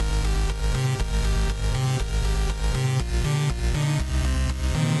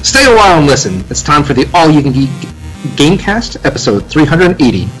Stay a while and listen. It's time for the All-You-Can-Geek Gamecast, episode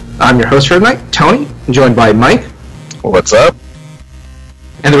 380. I'm your host for tonight, Tony, joined by Mike. What's up?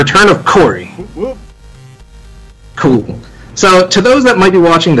 And the return of Corey. Whoop. Cool. So, to those that might be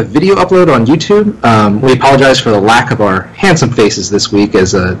watching the video upload on YouTube, we apologize for the lack of our handsome faces this week,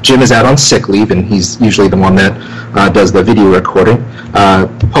 as Jim is out on sick leave, and he's usually the one that does the video recording.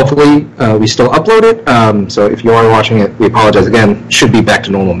 Hopefully, we still upload it, so if you are watching it, we apologize again. Should be back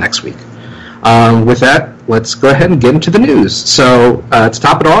to normal next week. With that, let's go ahead and get into the news. So, to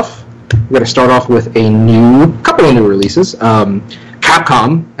top it off, we're going to start off with a couple of new releases.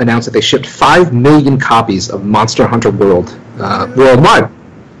 Capcom announced that they shipped 5 million copies of Monster Hunter World worldwide,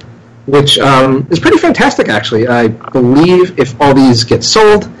 which is pretty fantastic, actually. I believe if all these get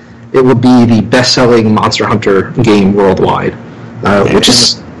sold, it will be the best-selling Monster Hunter game worldwide, which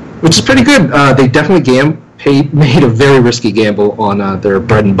is pretty good. They definitely made a very risky gamble on their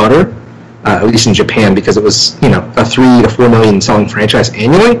bread and butter, at least in Japan, because it was a 3 to 4 million selling franchise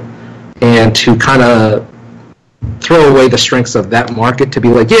annually, and to kind of throw away the strengths of that market to be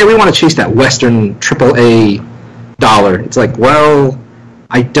like, yeah, we want to chase that Western AAA dollar. It's like, well,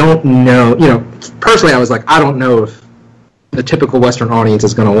 I don't know. Personally, I was like, I don't know if the typical Western audience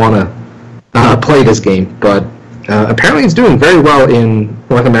is going to want to play this game. But apparently it's doing very well in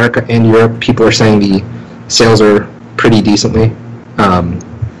North America and Europe. People are saying the sales are pretty decently.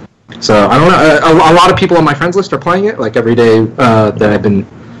 So, I don't know. A lot of people on my friends list are playing it. Like, every day that I've been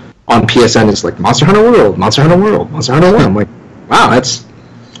on PSN, it's like Monster Hunter World, Monster Hunter World, Monster Hunter World. I'm like, wow, that's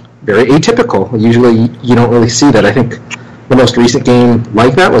very atypical. Usually you don't really see that. I think the most recent game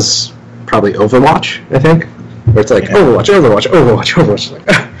like that was probably Overwatch, I think, where it's like, Overwatch.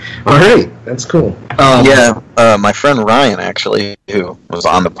 Like, all right, that's cool. My friend Ryan, actually, who was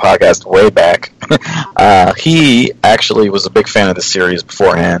on the podcast way back, he actually was a big fan of the series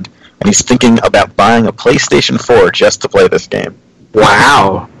beforehand, and he's thinking about buying a PlayStation 4 just to play this game.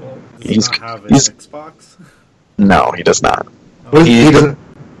 Wow. Does he not have an Xbox? No, he does not. Oh.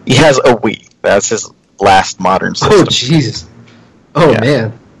 He has a Wii. That's his last modern system. Oh, Jesus. Oh, yeah.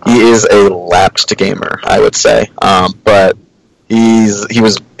 Man. He is a lapsed gamer, I would say. But he has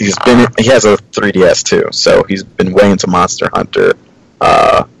a 3DS too, so he's been way into Monster Hunter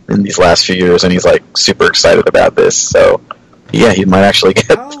in these last few years, and he's like super excited about this. So yeah, he might actually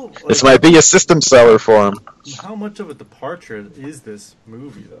get. This might be a system seller for him. How much of a departure is this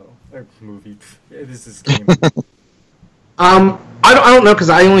movie, though? Is this game? I don't know, because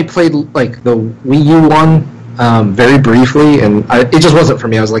I only played like the Wii U one very briefly, and it just wasn't for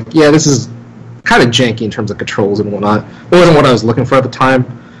me. I was like, yeah, this is kind of janky in terms of controls and whatnot. It wasn't what I was looking for at the time.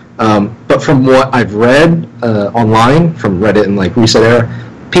 But from what I've read online, from Reddit and like Reset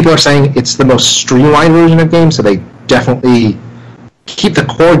Era, people are saying it's the most streamlined version of the game, so they definitely keep the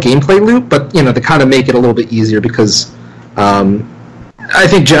core gameplay loop, but they kind of make it a little bit easier because I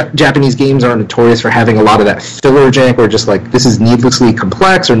think Japanese games are notorious for having a lot of that filler jank, where just like this is needlessly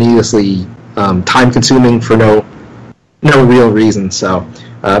complex or needlessly time consuming for no real reason. So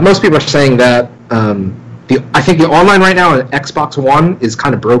most people are saying that I think the online right now on Xbox One is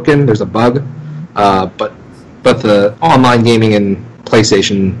kind of broken. There's a bug, but the online gaming and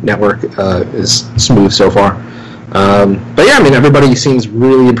PlayStation Network is smooth so far. But yeah, I mean, everybody seems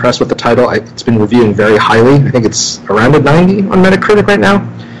really impressed with the title. It's been reviewing very highly. I think it's around a 90 on Metacritic right now,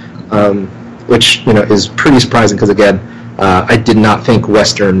 which is pretty surprising because, again, I did not think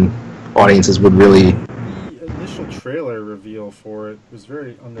Western audiences would really. The initial trailer reveal for it was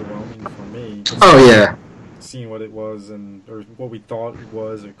very underwhelming for me. Oh yeah. Seeing what it was or what we thought it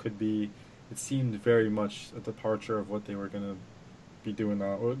was or could be, it seemed very much a departure of what they were going to be doing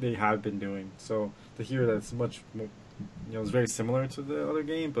or they have been doing. So to hear that it's much more, it's very similar to the other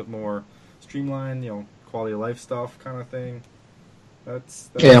game, but more streamlined, quality of life stuff kind of thing. That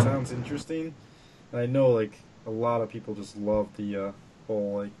sounds interesting. And I know like a lot of people just love the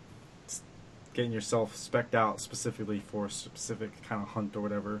whole like getting yourself spec'd out specifically for a specific kind of hunt or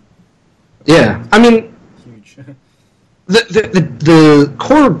whatever. Yeah, I mean, huge. The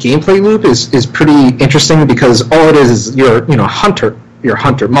core gameplay loop is pretty interesting because all it is you're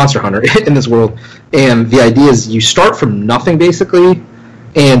Monster Hunter in this world, and the idea is you start from nothing basically,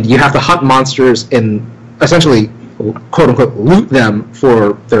 and you have to hunt monsters and essentially quote unquote loot them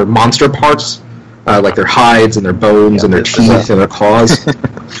for their monster parts, like their hides and their bones and their teeth and their claws,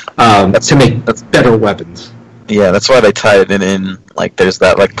 to make better weapons. Yeah, that's why they tied it in. Like, there's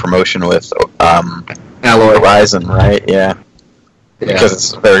that like promotion with Alloy Horizon, right? Yeah. Because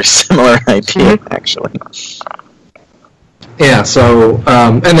it's a very similar idea, actually. Yeah. So,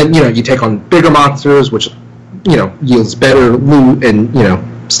 and then you take on bigger monsters, which yields better loot and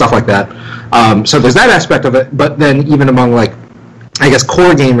stuff like that. So there's that aspect of it. But then even among like, I guess,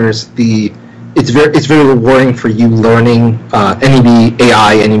 core gamers, it's very rewarding for you learning NEB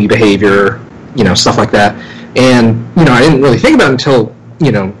AI, NEB behavior, stuff like that. And I didn't really think about it until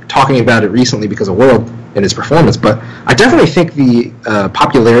talking about it recently because of World and its performance. But I definitely think the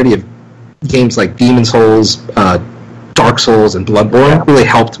popularity of games like Demon's Souls, Dark Souls, and Bloodborne really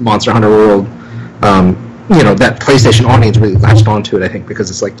helped Monster Hunter World. That PlayStation audience really latched onto it, I think, because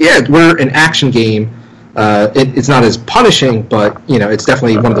it's like, yeah, we're an action game. It's not as punishing, but it's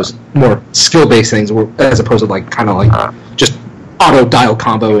definitely one of those more skill-based things, as opposed to like just auto dial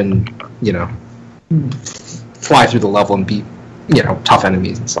combo and fly through the level and beat tough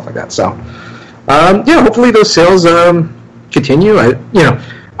enemies and stuff like that. So hopefully those sales continue.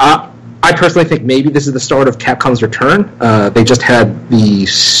 I personally think maybe this is the start of Capcom's return. They just had the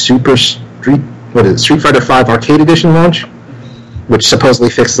Street Fighter V Arcade Edition launch, which supposedly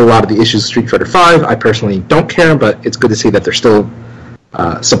fixes a lot of the issues of Street Fighter V. I personally don't care, but it's good to see that they're still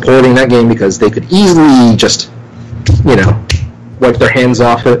supporting that game, because they could easily just, wipe their hands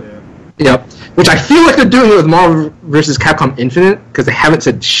off it. Yep. Which I feel like they're doing it with Marvel vs. Capcom Infinite, because they haven't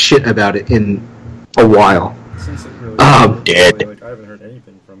said shit about it in a while. Since it really dead. I haven't heard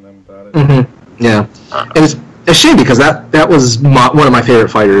anything from them about it. Mm-hmm. Yeah. And it's a shame, because that was one of my favorite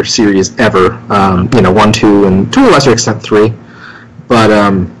fighter series ever. 1, 2, and to a lesser extent 3. But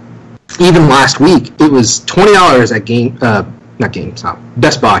even last week, it was $20 at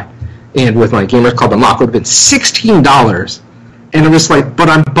Best Buy, and with my Gamers Club Unlocked, it would have been $16. And I'm just like, but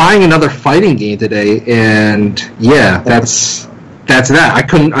I'm buying another fighting game today, and yeah, that's that. I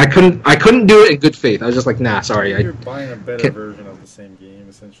couldn't do it in good faith. I was just like, nah, sorry. You're buying a better version of the same game,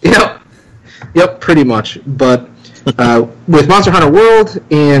 essentially. Yep, pretty much. But with Monster Hunter World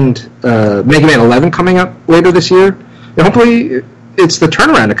and Mega Man 11 coming up later this year, hopefully it's the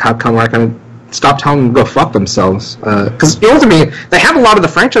turnaround of Capcom where I can stop telling them to go fuck themselves. Because ultimately, they have a lot of the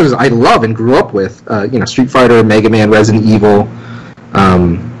franchises I love and grew up with. Street Fighter, Mega Man, Resident Evil,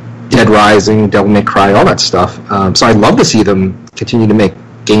 Dead Rising, Devil May Cry, all that stuff. So I'd love to see them continue to make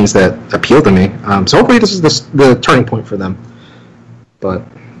games that appeal to me. So hopefully this is the turning point for them. But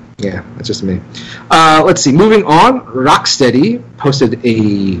yeah, that's just me. Let's see. Moving on, Rocksteady posted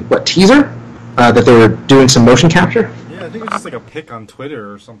a teaser that they were doing some motion capture. Yeah, I think it was just like a pic on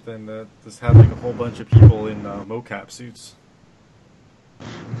Twitter or something that just had like a whole bunch of people in mocap suits.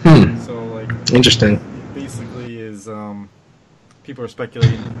 So like, interesting. It basically is people are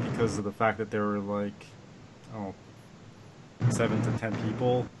speculating because of the fact that there were like 7 to 10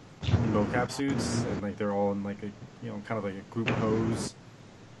 people in mocap suits, and like they're all in like a kind of like a group pose.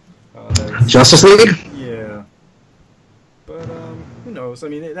 Justice League? Yeah. But, who knows? I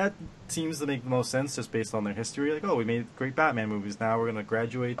mean, that seems to make the most sense just based on their history. Like, we made great Batman movies, now we're going to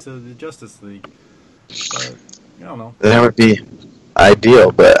graduate to the Justice League. But, I don't know. That would be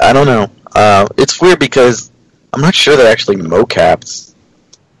ideal, but I don't know. It's weird because I'm not sure they're actually mocapped.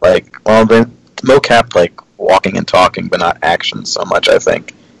 They're mocapped, like, walking and talking, but not action so much, I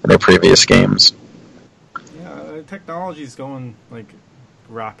think, in their previous games. Yeah, technology's going, like,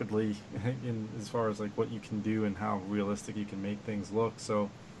 rapidly in as far as like what you can do and how realistic you can make things look. So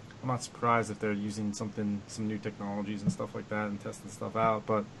I'm not surprised if they're using some new technologies and stuff like that and testing stuff out.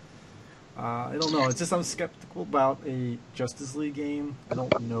 But I don't know. It's just I'm skeptical about a Justice League game. I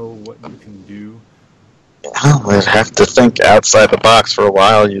don't know what you can do. I'd have to think outside the box for a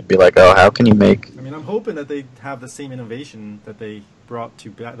while. You'd be like, how can you make... I mean, I'm hoping that they have the same innovation that they brought to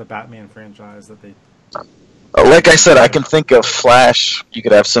the Batman franchise that they... Like I said, I can think of Flash. You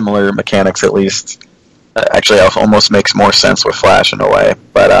could have similar mechanics at least. Actually, it almost makes more sense with Flash in a way.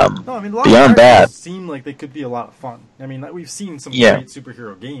 But no, I mean, a lot beyond of that, seem like they could be a lot of fun. I mean, we've seen some great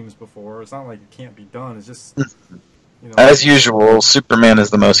superhero games before. It's not like it can't be done. It's just as usual, Superman is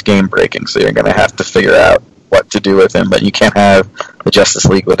the most game-breaking, so you're going to have to figure out what to do with him. But you can't have the Justice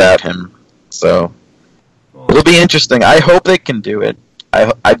League without him. So it'll be interesting. I hope they can do it.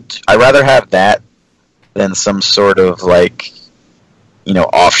 I'd rather have that than some sort of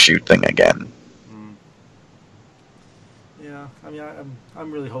offshoot thing again. Yeah, I mean,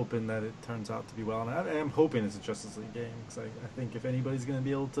 I'm really hoping that it turns out to be well, and I am hoping it's a Justice League game, because I think if anybody's going to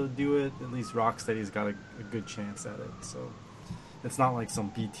be able to do it, at least Rocksteady's got a good chance at it. So it's not like some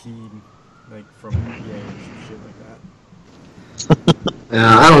B team like from EA or some shit like that.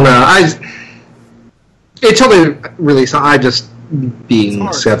 I don't know. Until they release, I just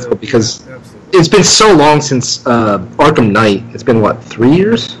being skeptical because it's been so long since Arkham Knight. It's been, 3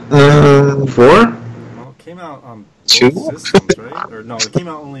 years? 4? Well, it came out on both 2 systems, right? Or no, it came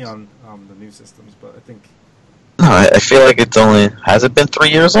out only on the new systems, but I think... No, I feel like it's only... Has it been 3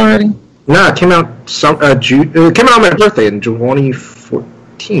 years already? No, it came out June. It came out on my birthday in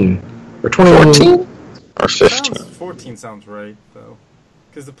 2014 or 14 or 15. 14 sounds right though,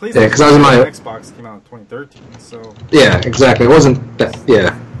 because the Yeah, because I was in my Xbox came out in 2013. So yeah, exactly. It wasn't that.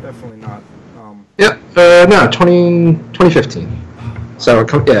 Yeah. Definitely not. Yeah. No, 2015. So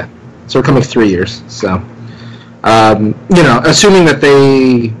yeah. So we're coming 3 years. So, you know, assuming that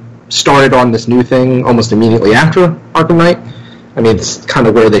they started on this new thing almost immediately after Arkham Knight, I mean, it's kind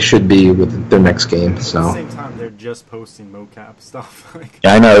of where they should be with their next game. So at the same time, they're just posting mocap stuff.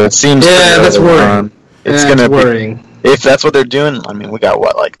 Yeah, I know. It seems. Yeah, that's worrying. It's gonna be worrying. If that's what they're doing. I mean, we got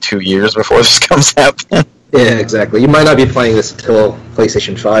what, like 2 years before this comes out. Yeah, exactly. You might not be playing this until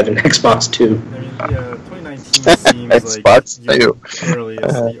PlayStation 5 and Xbox 2. I mean, yeah, 2019 seems Xbox like 2.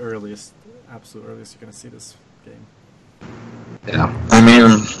 the earliest, absolute earliest you're going to see this game. Yeah. I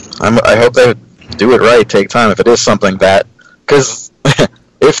mean, I hope they do it right, take time. If it is something that... Because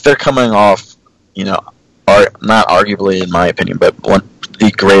if they're coming off, you know, not arguably, in my opinion, but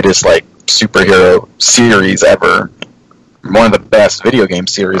the greatest, like, superhero series ever, one of the best video game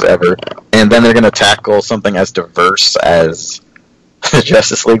series ever, and then they're going to tackle something as diverse as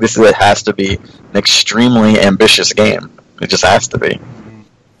Justice League. It has to be an extremely ambitious game. It just has to be.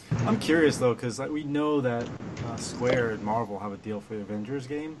 I'm curious though, because we know that Square and Marvel have a deal for the Avengers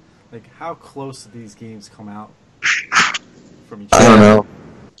game. Like, how close do these games come out from each other? I don't know,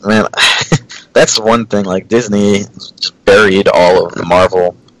 man. That's one thing. Like, Disney just buried all of the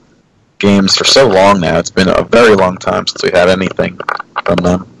Marvel games for so long now. It's been a very long time since we've had anything from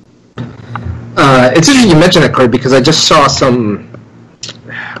them. It's interesting you mentioned that, Kurt, because I just saw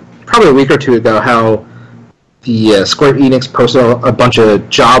probably a week or two ago, how the Square Enix posted a bunch of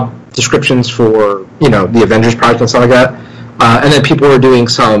job descriptions for, you know, the Avengers project and stuff like that, and then people were doing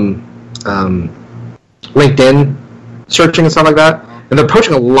some LinkedIn searching and stuff like that, and they're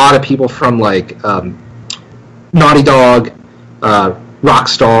poaching a lot of people from like Naughty Dog,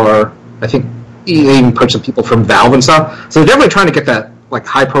 Rockstar. I think they even poached some people from Valve and stuff. So they're definitely trying to get that like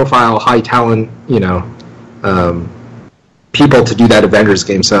high profile, high talent, you know, people to do that Avengers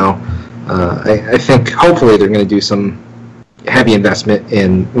game. So I think hopefully they're going to do some heavy investment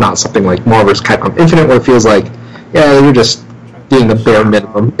in not something like Marvel's Capcom Infinite, where it feels like, yeah, you're just doing the bare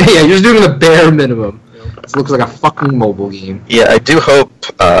minimum. Yeah, you're just doing the bare minimum. It looks like a fucking mobile game. Yeah, I do hope,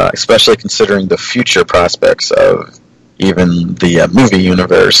 especially considering the future prospects of even the movie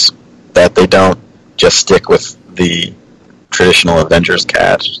universe, that they don't just stick with the traditional Avengers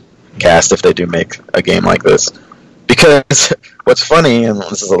cast if they do make a game like this. Because what's funny, and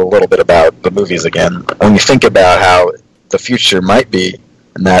this is a little bit about the movies again, when you think about how the future might be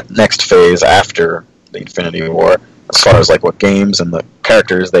in that next phase after the Infinity War, as far as like what games and the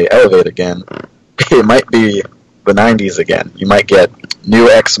characters they elevate again, it might be the 90s again. You might get new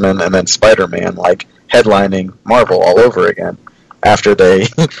X-Men and then Spider-Man like headlining Marvel all over again, after they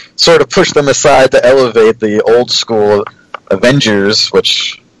sort of push them aside to elevate the old school Avengers,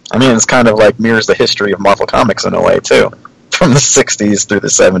 which, I mean, it's kind of like mirrors the history of Marvel Comics in a way, too, from the 60s through the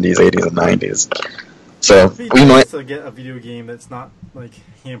 70s, 80s, and 90s. So, we might... to get a video game that's not, like,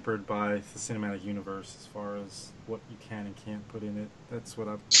 hampered by the cinematic universe as far as what you can and can't put in it. That's what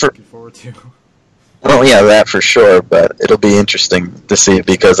I'm looking forward to. Well, yeah, that for sure, but it'll be interesting to see,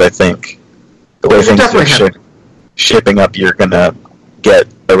 because I think the way things are shipping up, you're going to get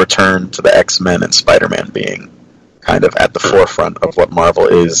a return to the X-Men and Spider-Man being kind of at the forefront of what Marvel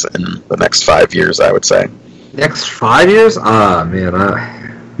is in the next 5 years, I would say. Next 5 years?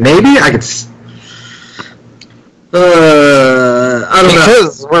 Man, maybe I could... I don't know.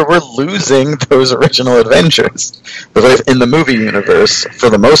 Because we're losing those original Avengers in the movie universe, for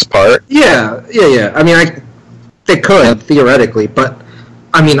the most part. Yeah. I mean, they could, theoretically, but,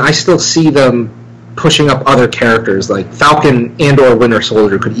 I mean, I still see them pushing up other characters, like Falcon and or Winter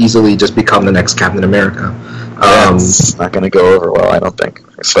Soldier could easily just become the next Captain America. It's not going to go over well, I don't think,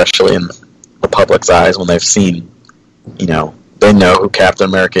 especially in the public's eyes when they've seen, you know, they know who Captain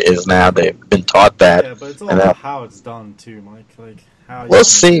America is now. They've been taught that. Yeah, but it's all about how it's done too, Mike. Like how. We'll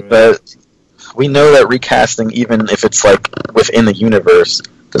see, but we know that recasting, even if it's like within the universe,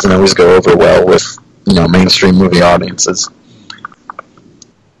 doesn't always go over well with, you know, mainstream movie audiences.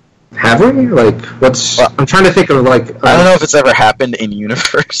 Have we? Like, what's... Well, I'm trying to think of, like... I don't know if it's ever happened in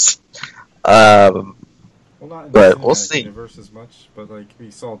universe. Well, not in but the we'll see. Universe as much, but, like, we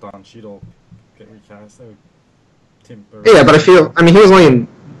saw Don Cheadle get recast. Yeah, but I feel... I mean, he was only in,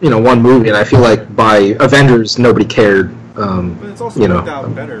 you know, one movie, and I feel like by Avengers, nobody cared. But it's also worked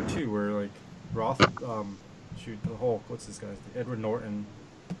out better, too, where, like, Roth... the Hulk... What's this guy's name? Edward Norton.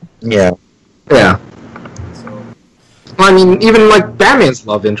 Yeah. Yeah. So... I mean, even like Batman's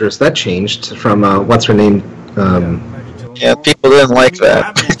love interest that changed from what's her name? Yeah, people didn't like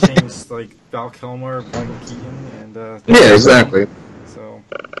that. Batman changed like Val Kilmer, Michael Keaton, and yeah, exactly. So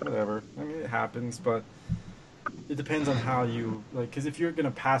whatever. I mean, it happens, but it depends on how you like. Because if you're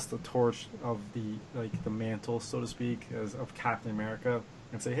gonna pass the torch of the mantle, so to speak, of Captain America,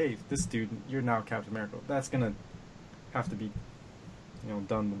 and say, hey, this dude, you're now Captain America. That's gonna have to be,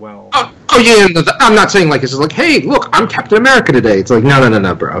 done well. Oh yeah, no, I'm not saying like it's just like, hey, look, I'm Captain America today. It's like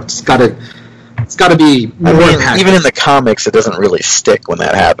no, bro. It's gotta be more impactful. Even in the comics, it doesn't really stick when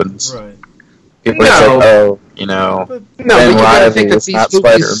that happens. Right. People say, but Ben you gotta think Reilly that is these not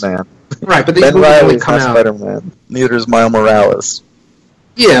movies, Spider-Man. Right, but these Ben movies Reilly only is come not out. Spider-Man. Neither is Miles Morales.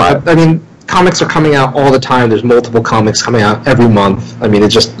 Yeah, but I mean, comics are coming out all the time. There's multiple comics coming out every month. I mean,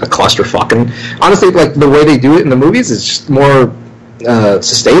 it's just a clusterfuck. And honestly, like the way they do it in the movies is just more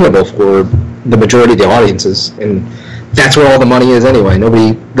sustainable for the majority of the audiences, and that's where all the money is anyway.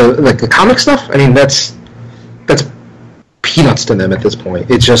 The comic stuff. I mean, that's peanuts to them at this point.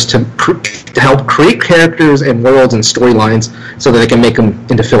 It's just to help create characters and worlds and storylines so that they can make them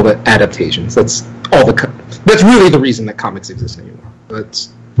into film adaptations. That's all that's really the reason that comics exist anymore. Let's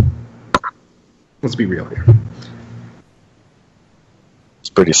be real here.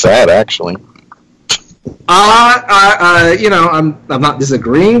 It's pretty sad, actually. I'm not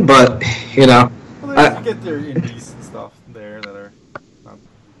disagreeing, but Well, you get their indies and stuff there that are.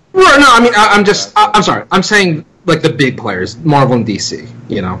 Well, no, I mean, I'm sorry. I'm saying like the big players, Marvel and DC.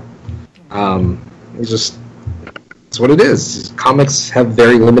 It's what it is. Comics have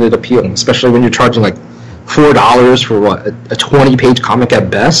very limited appeal, especially when you're charging like $4 for what a 20-page comic at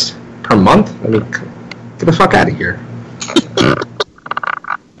best per month. I mean, get the fuck out of here.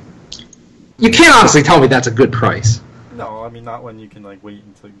 You can't honestly tell me that's a good price. No, I mean not when you can like wait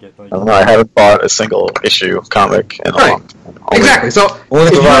until you get like. I don't know. I haven't bought a single issue comic in a long time. Exactly. So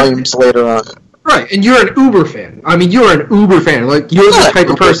only the volumes later on. Right, and you're an Uber fan. I mean, you're an Uber fan. Like you're the type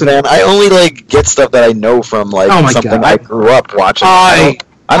of person. Man, I only get stuff that I know from something God. I grew up watching. I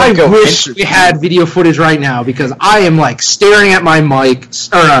wish we had video footage right now because I am like staring at my mic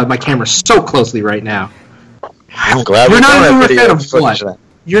or my camera so closely right now. I'm glad you're not an Uber fan of what?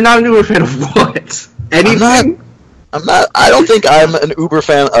 You're not an Uber fan of what? Anything? I'm not. I don't think I'm an Uber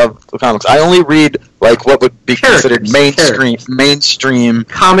fan of the comics. I only read what would be considered mainstream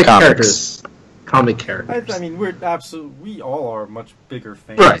comics. Characters. Comic characters. I mean, we all are much bigger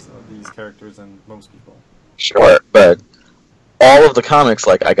fans of these characters than most people. Sure, but all of the comics,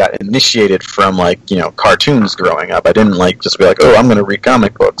 I got initiated from cartoons growing up. I didn't just be oh, I'm going to read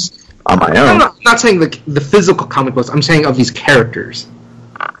comic books on my own. I'm not saying the physical comic books. I'm saying of these characters.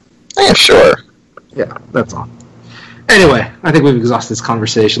 Yeah, sure. Yeah, that's all. Anyway, I think we've exhausted this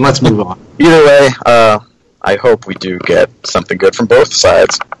conversation. Let's move on. Either way, I hope we do get something good from both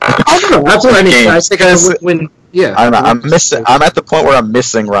sides. That's what I mean. I think I'm missing. I'm at the point where I'm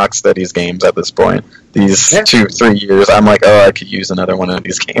missing Rocksteady's games at this point. These 2-3 years, I'm I could use another one of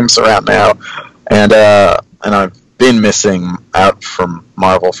these games around now, and I've been missing out from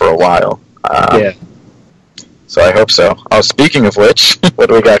Marvel for a while. So I hope so. Oh, speaking of which, what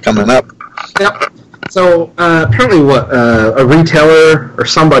do we got coming up? Yep. So apparently, a retailer or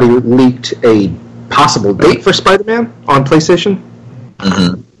somebody leaked a possible date for Spider-Man on PlayStation.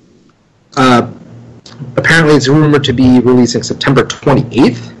 Mm-hmm. Apparently, it's rumored to be releasing September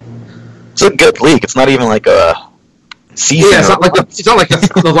 28th. It's a good leak. It's not even a season. Yeah, it's not like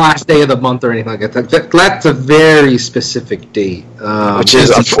the last day of the month or anything like that. That's a very specific date, which is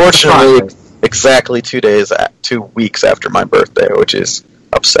unfortunately exactly 2 weeks after my birthday, which is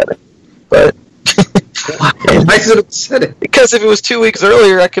upsetting. But why is it upsetting? Because if it was 2 weeks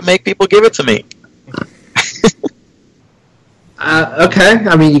earlier, I could make people give it to me. Okay,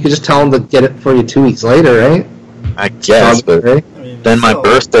 I mean, you could just tell them to get it for you 2 weeks later, right? I guess, but then my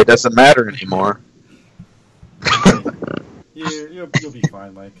birthday doesn't matter anymore. You'll be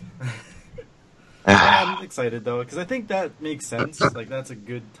fine, Mike. I'm excited, though, because I think that makes sense. That's a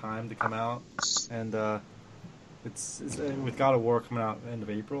good time to come out. And it's with God of War coming out end of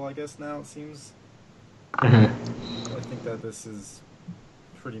April, I guess, now, it seems. Mm-hmm. I think that this is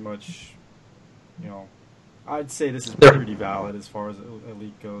pretty much, I'd say this is pretty valid as far as a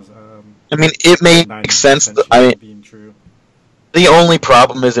leak goes. I mean, it makes sense. Being true. The only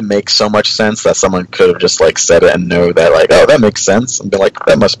problem is it makes so much sense that someone could have just said it and know that oh, that makes sense, and be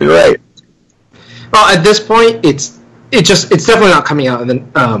that must be right. Well, at this point, it's definitely not coming out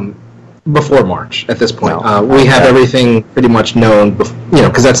before March. At this point, we have everything pretty much known,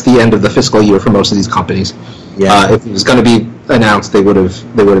 because that's the end of the fiscal year for most of these companies. Yeah. If it was going to be announced, they would have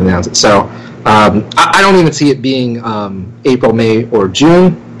announced it. So I don't even see it being April, May, or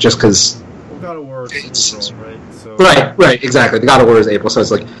June, just because. Well, God of War is April, right? So Right, exactly. The God of War is April, so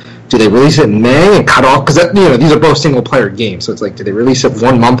it's like, do they release it in May and cut off? Because these are both single player games, so it's like, do they release it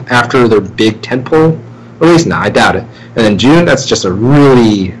 1 month after their big tentpole release? No, I doubt it. And then June, that's just a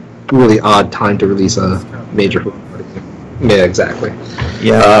really, really odd time to release a major. Yeah, exactly.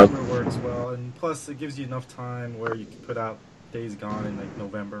 Yeah. It works well, and plus it gives you enough time where you can put out Days Gone in like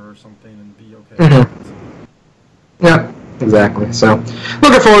November or something and be okay. Mm-hmm. Yeah, exactly. So,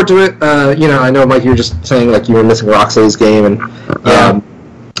 looking forward to it. I know, Mike, you were just saying like you were missing Rocksteady's game, and I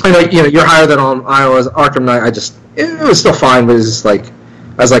know you're higher than on Iowa's Arkham Knight. It was still fine, but it's just like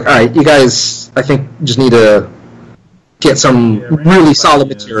I was like, all right, you guys, I think just need to get some really solid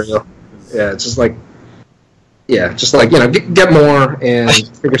material. Yeah, it's just like. Yeah, just like, get more and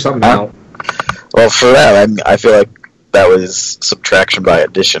figure something out. Well, for that, I feel like that was subtraction by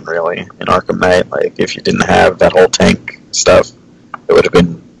addition, really, in Arkham Knight. Like, if you didn't have that whole tank stuff, it would have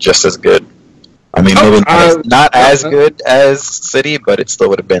been just as good. I mean, maybe not as good as City, but it still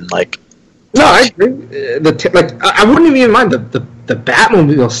would have been, like... No, I agree. I wouldn't even mind the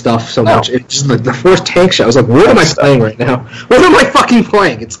Batmobile stuff so much. It's just like the first tank shot. I was like, what am I playing right now? What am I fucking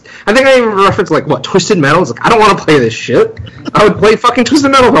playing? I think I even referenced like Twisted Metal. It's like, I don't want to play this shit. I would play fucking Twisted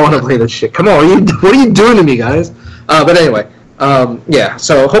Metal if I want to play this shit. Come on, what are you doing to me, guys? But anyway, yeah.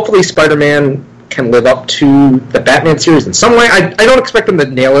 So hopefully Spider-Man can live up to the Batman series in some way. I don't expect them to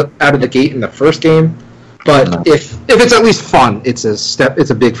nail it out of the gate in the first game. But if it's at least fun, it's a step.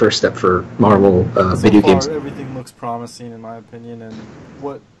 It's a big first step for Marvel video games. Everything looks promising, in my opinion, and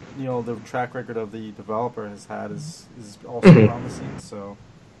what the track record of the developer has had is also promising. So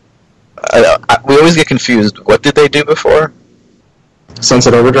we always get confused. What did they do before?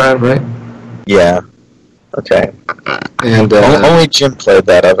 Sunset Overdrive, right? Yeah. Okay. And only Jim played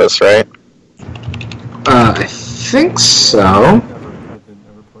that of us, right? I think so.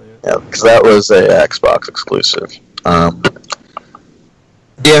 Yeah, because that was a Xbox exclusive. Yeah,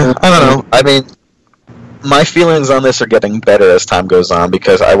 I don't know. I mean, my feelings on this are getting better as time goes on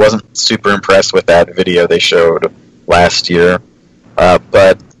because I wasn't super impressed with that video they showed last year.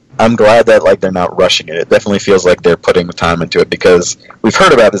 But I'm glad that they're not rushing it. It definitely feels like they're putting the time into it because we've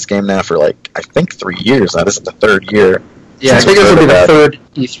heard about this game now for I think 3 years now. This is the third year. Yeah, I think this will be the third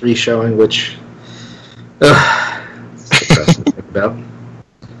E3 showing, which it's depressing to think about.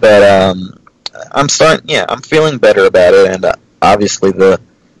 But I'm feeling better about it, and obviously the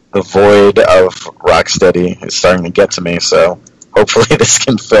void of Rocksteady is starting to get to me, so hopefully this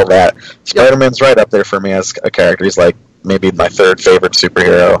can fill that. Spider-Man's right up there for me as a character. He's maybe my third favorite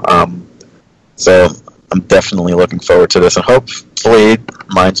superhero. So I'm definitely looking forward to this, and hopefully it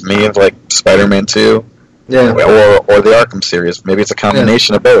reminds me of Spider-Man 2 or the Arkham series. Maybe it's a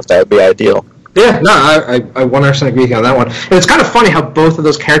combination of both. That would be ideal. Yeah, no, I 100% agree with you on that one. And it's kind of funny how both of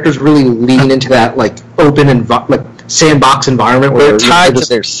those characters really lean into that open and sandbox environment where they're tied to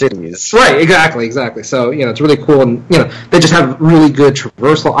their cities. Right, exactly. So it's really cool, and they just have really good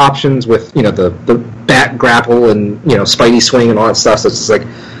traversal options with the bat grapple and Spidey swing and all that stuff. So it's just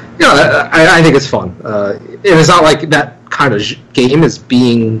I think it's fun. And it's not like that kind of game is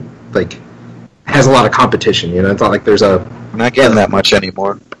being has a lot of competition. It's not like there's a. We're not getting that much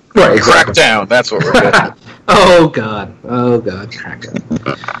anymore. Right, exactly. Crackdown, that's what we're getting. Oh god,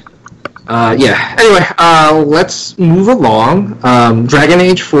 Crackdown. Yeah, anyway, let's move along. Dragon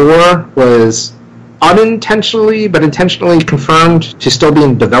Age 4 was unintentionally, but intentionally confirmed to still be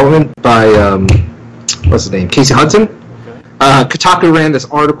in development by, what's his name, Casey Hudson. Kotaku ran this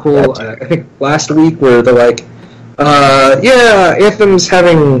article, I think last week, where they're like, Anthem's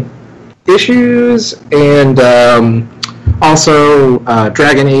having issues, and also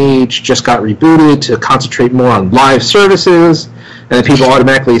Dragon Age just got rebooted to concentrate more on live services, and then people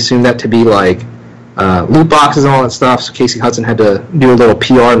automatically assume that to be loot boxes and all that stuff, so Casey Hudson had to do a little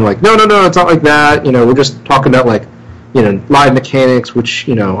PR and no, it's not like that, we're just talking about live mechanics, which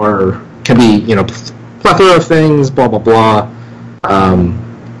can be plethora of things, blah blah blah.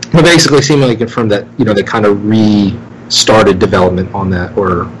 But basically seemingly confirmed that they kind of restarted development on that,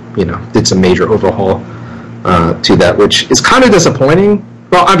 or did some major overhaul to that, which is kind of disappointing.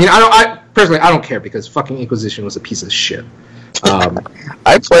 Well, I mean, I personally don't care because fucking Inquisition was a piece of shit.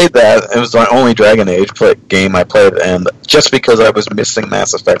 I played that. It was my only Dragon Age game I played, and just because I was missing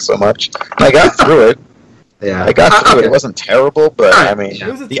Mass Effect so much, and I got through it. Yeah, I got through it. It wasn't terrible, but I mean,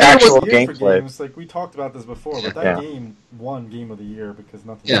 the actual gameplay. We talked about this before, but that game won Game of the Year because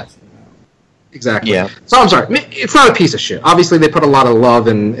nothing else came out. Exactly. Yeah. So I'm sorry. It's not a piece of shit. Obviously, they put a lot of love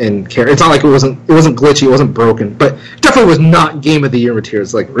and care. It's not like it wasn't glitchy. It wasn't broken. But definitely was not Game of the Year material.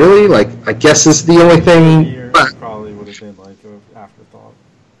 It's like, really? Like, I guess this is the only thing. But probably would have been like an afterthought.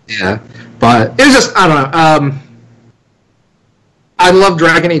 Yeah. But it was just, I don't know. I love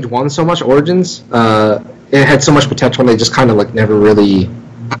Dragon Age 1 so much, Origins. It had so much potential, and they just kind of like never really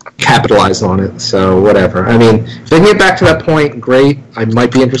capitalized on it. So whatever. I mean, if they can get back to that point, great. I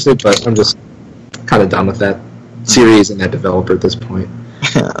might be interested, but I'm just kind of done with that series and that developer at this point.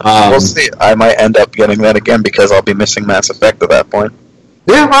 We'll see. I might end up getting that again because I'll be missing Mass Effect at that point.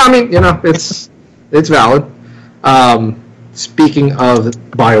 Yeah, well, I mean, it's valid. Speaking of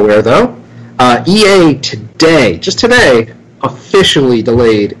BioWare, though, EA just today, officially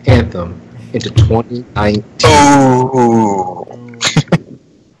delayed Anthem into 2019. Oh.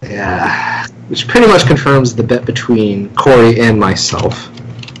 Yeah, which pretty much confirms the bet between Corey and myself.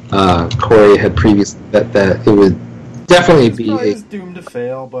 Corey had previously bet that it would definitely be. It was doomed to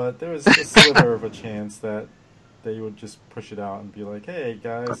fail, but there was a sliver of a chance that they would just push it out and be like, "Hey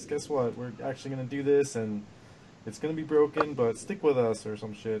guys, guess what? We're actually going to do this, and it's going to be broken, but stick with us," or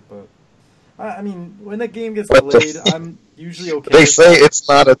some shit. But I mean, when a game gets delayed, I'm usually okay. They say it's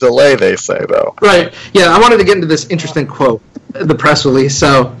not a delay. They say though. Right. Yeah, I wanted to get into this interesting quote, the press release.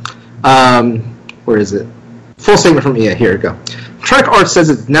 So, where is it? Full statement from EA. Here we go. Electronic Arts says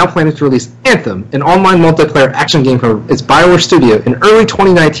it's now planning to release Anthem, an online multiplayer action game from its Bioware studio, in early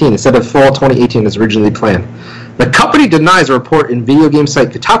 2019 instead of fall 2018 as originally planned. The company denies a report in video game site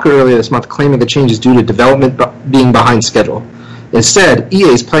Kotaku earlier this month claiming the change is due to development being behind schedule. Instead, EA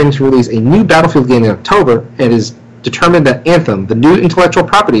is planning to release a new Battlefield game in October and is determined that Anthem, the new intellectual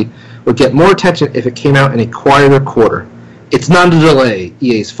property, would get more attention if it came out in a quieter quarter. It's not a delay,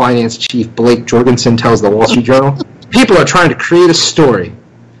 EA's finance chief Blake Jorgensen tells the Wall Street Journal. People are trying to create a story.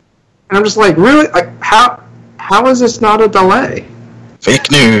 And I'm just like, really? How is this not a delay?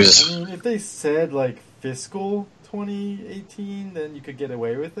 Fake news. I mean, if they said, like, fiscal 2018, then you could get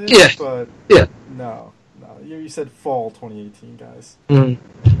away with it. Yeah. But yeah. No. You said fall 2018, guys. Mm.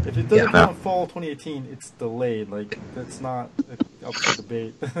 If it doesn't come out fall 2018, it's delayed. Like, that's not up for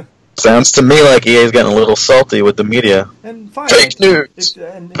debate. Sounds to me like EA's getting a little salty with the media. And fine. Fake news.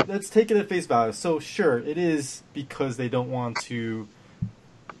 And let's take it at face value. So sure, it is because they don't want to,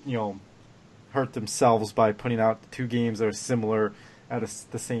 hurt themselves by putting out two games that are similar at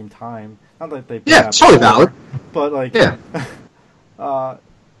the same time. Not that they it's totally valid. But like, yeah.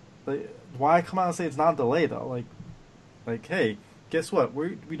 Why come out and say it's not a delay though? Like, hey, guess what?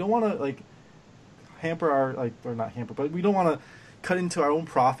 We don't want to like hamper our or not hamper, but we don't want to cut into our own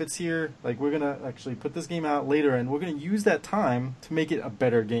profits here. Like, we're gonna actually put this game out later, and we're gonna use that time to make it a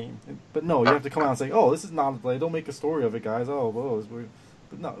better game. But no, you have to come out and say, "Oh, this is not a delay. Don't make a story of it, guys." But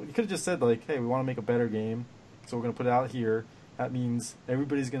no, you could have just said like, "Hey, we want to make a better game, so we're gonna put it out here." That means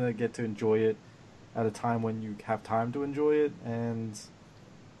everybody's gonna get to enjoy it at a time when you have time to enjoy it, and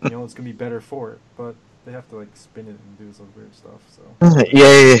it's gonna be better for it. But they have to like spin it and do some weird stuff. So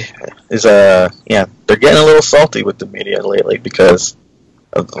they're getting a little salty with the media lately because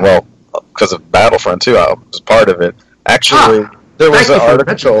of Battlefront too. I was part of it. Actually, there was an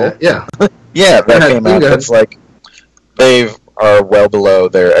article. That came out. That's like they are well below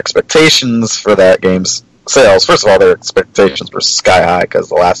their expectations for that game's sales. First of all, their expectations were sky high because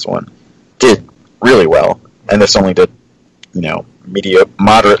the last one did really well, and this only did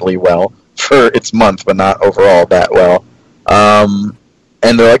moderately well for its month, but not overall that well.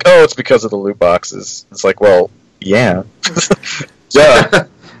 And they're like, "Oh, it's because of the loot boxes." It's like, well, yeah, duh.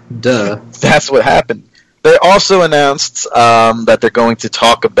 That's what happened. They also announced that they're going to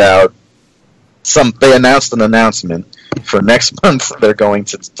talk about They announced an announcement for next month. They're going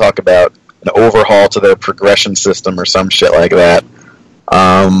to talk about an overhaul to their progression system or some shit like that.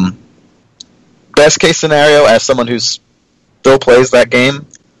 Best case scenario, as someone who still plays that game,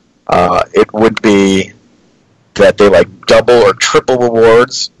 it would be that they double or triple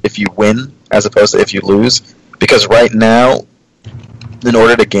rewards if you win as opposed to if you lose. Because right now, in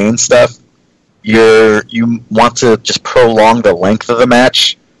order to gain stuff, you want to just prolong the length of the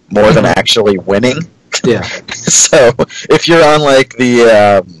match more than actually winning. Yeah. So if you're on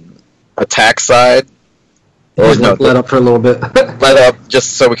the attack side, let up for a little bit. Let up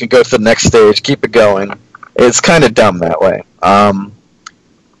just so we can go to the next stage. Keep it going. It's kind of dumb that way.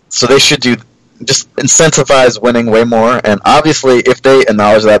 So they should just incentivize winning way more. And obviously, if they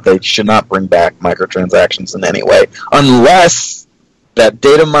acknowledge that, they should not bring back microtransactions in any way, unless that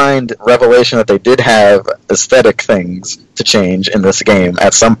data mined revelation that they did have aesthetic things to change in this game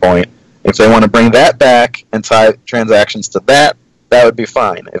at some point. If they want to bring that back and tie transactions to that, that would be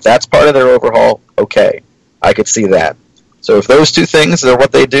fine. If that's part of their overhaul, okay, I could see that. So if those two things are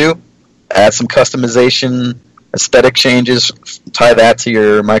what they do, add some customization, aesthetic changes, tie that to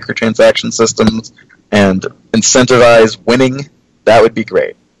your microtransaction systems, and incentivize winning, that would be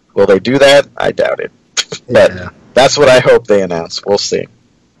great. Will they do that? I doubt it. But that's what I hope they announce. We'll see.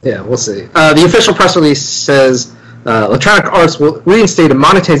 Yeah, we'll see. The official press release says Electronic Arts will reinstate a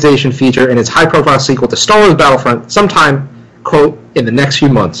monetization feature in its high-profile sequel to Star Wars Battlefront sometime, quote, in the next few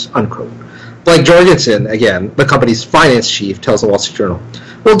months, unquote. Blake Jorgensen, again, the company's finance chief, tells the Wall Street Journal,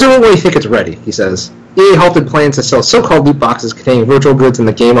 "We'll do it when we think it's ready," he says. EA halted plans to sell so-called loot boxes containing virtual goods in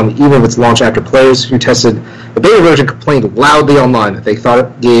the game on the eve of its launch after players who tested the beta version complained loudly online that they thought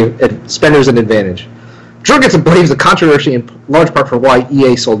it gave spenders an advantage. Jorgensen blames the controversy in large part for why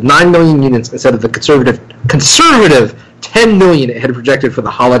EA sold 9 million units instead of the conservative 10 million it had projected for the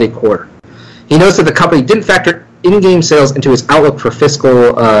holiday quarter. He notes that the company didn't factor in-game sales into its outlook for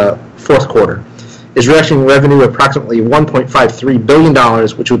fiscal fourth quarter. Is projecting revenue of approximately $1.53 billion,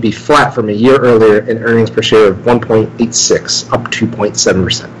 which would be flat from a year earlier, and earnings per share of 1.86, up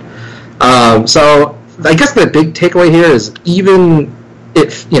 2.7%. So I guess the big takeaway here is even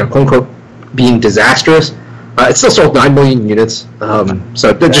if, quote unquote, being disastrous, it still sold 9 million units.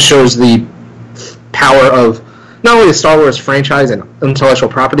 So that just shows the power of not only the Star Wars franchise and intellectual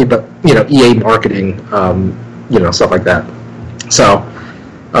property, but EA marketing, stuff like that. So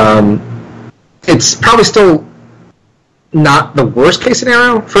it's probably still not the worst case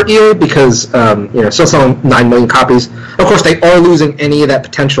scenario for EA because still selling 9 million copies. Of course, they are losing any of that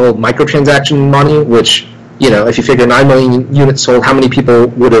potential microtransaction money, which if you figure 9 million units sold, how many people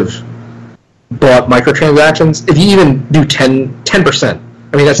would have bought microtransactions? If you even do 10%,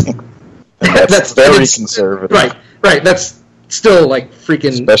 I mean that's very conservative. Right. That's still like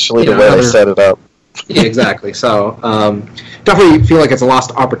freaking. Especially the way they set it up. Yeah, exactly. So definitely feel like it's a lost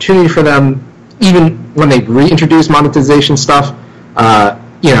opportunity for them. Even when they reintroduce monetization stuff,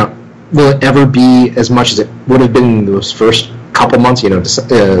 will it ever be as much as it would have been in those first couple months?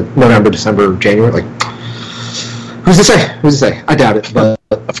 November, December, January. Like, who's to say? I doubt it. But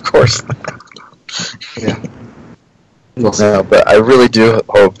of course. Yeah. No, but I really do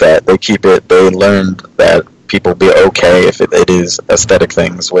hope that they keep it. They learned that people be okay if it is aesthetic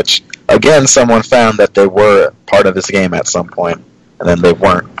things, which, again, someone found that they were part of this game at some point, and then they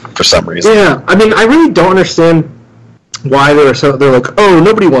weren't for some reason. Yeah, I mean, I really don't understand why they're like, oh,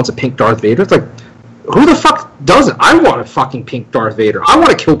 nobody wants a pink Darth Vader. It's like, who the fuck doesn't? I want a fucking pink Darth Vader. I want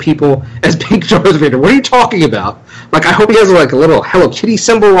to kill people as pink Darth Vader. What are you talking about? Like, I hope he has like a little Hello Kitty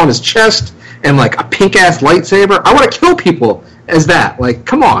symbol on his chest and like a pink-ass lightsaber. I want to kill people as that. Like,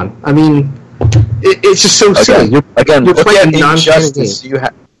 come on. I mean, it's just so silly. You're look at Injustice.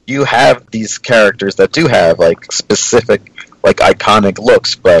 You have these characters that do have like specific, like iconic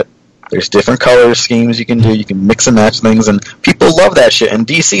looks, but there's different color schemes you can do. You can mix and match things, and people love that shit. And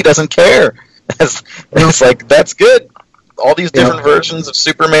DC doesn't care. It's like, that's good. All these different versions of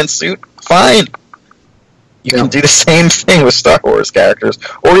Superman's suit, fine. You can do the same thing with Star Wars characters,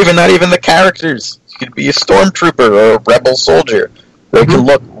 or even not even the characters. You could be a stormtrooper or a rebel soldier. They can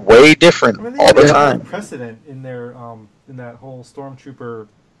look way different all the time. Precedent in their in that whole stormtrooper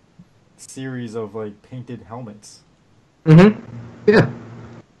series of like painted helmets. Yeah.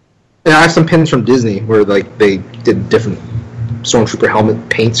 Yeah, I have some pins from Disney where like they did different stormtrooper helmet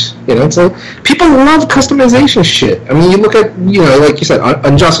paints. So people love customization shit. I mean, you look at like you said,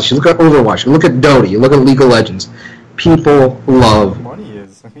 Injustice. You look at Overwatch. You look at Dota. You look at League of Legends. People love. Money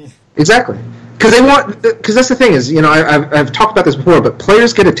is. I mean. Exactly. Because that's the thing is, I've talked about this before, but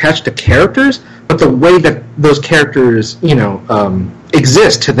players get attached to characters, but the way that those characters,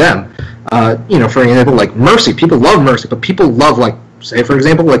 exist to them, for example, like Mercy, people love Mercy, but people love, like, say, for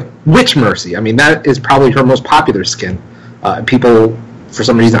example, like Witch Mercy. I mean, that is probably her most popular skin. People, for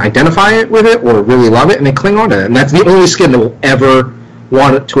some reason, identify it with it or really love it, and they cling on to it, and that's the only skin that we'll ever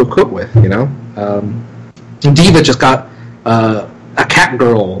want it to equip with, Diva just got a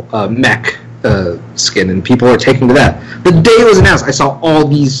Catgirl mech skin, and people are taking to that. The day it was announced, I saw all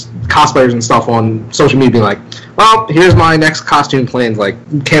these cosplayers and stuff on social media being like, well, here's my next costume plans, like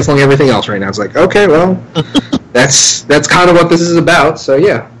canceling everything else right now. It's like, okay, well, that's kind of what this is about. So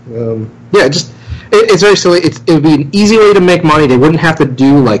it's very silly. It would be an easy way to make money. They wouldn't have to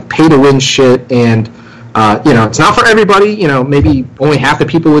do like pay to win shit, and it's not for everybody. Maybe only half the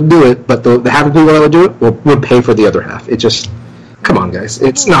people would do it, but the half the people that would do it would pay for the other half. It just, come on, guys,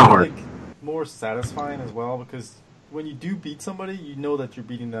 it's not hard. More satisfying as well, because when you do beat somebody, you know that you're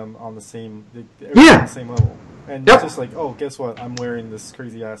beating them on the same on the same level, and it's just like, oh, guess what? I'm wearing this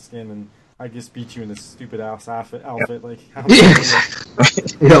crazy ass skin, and I just beat you in this stupid ass outfit. Like, how Yeah.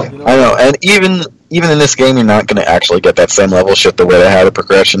 you know? I know, and even in this game, you're not going to actually get that same level shit the way they had a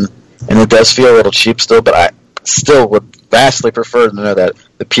progression, and it does feel a little cheap still. But I still would vastly prefer to know that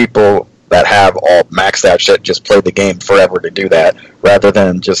the people that have all maxed out shit just play the game forever to do that, rather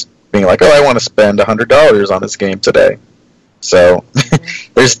than just being like, oh, I want to spend $100 on this game today. So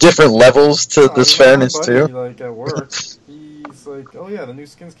there's different levels to this fairness buddy, too. Like at work, he's like, "Oh yeah, the new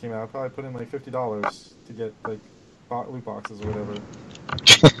skins came out. I'll probably put in like $50 to get like loot boxes or whatever."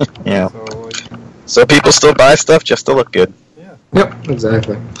 Yeah. So like, So people still buy stuff just to look good. yeah. Yep,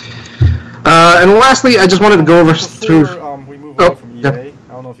 exactly. And lastly, I just wanted to go over through. We move on from EA. yeah. I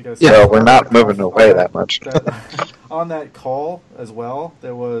don't know if you guys. Yeah. So we're not moving away that much. On that call as well,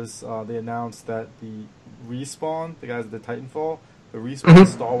 there was they announced that the Respawn, the guys at the Titanfall, the Respawn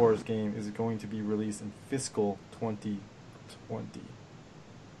Star Wars game is going to be released in fiscal 2020.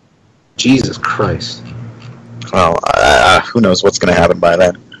 Jesus Christ. Well, who knows what's going to happen by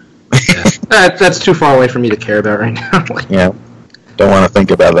then? That's too far away for me to care about right now. Yeah, don't want to think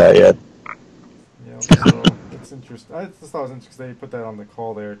about that yet. Yeah, so it's interesting. I just thought it was interesting they put that on the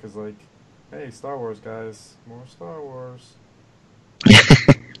call there because, like, hey, Star Wars guys, more Star Wars.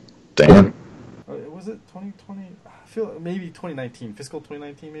 Damn. Was it 2020? I feel maybe 2019, fiscal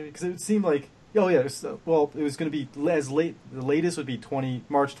 2019, maybe because it seemed like it was, it was going to be as late. The latest would be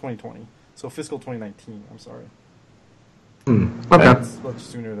March 2020, so fiscal 2019. I'm sorry. Okay. That's much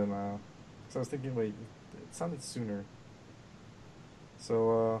sooner than. So I was thinking, wait, it sounded sooner.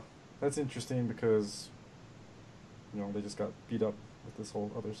 So that's interesting because they just got beat up with this whole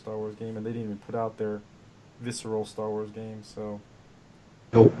other Star Wars game, and they didn't even put out their visceral Star Wars game. So.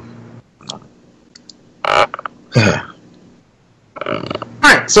 Nope.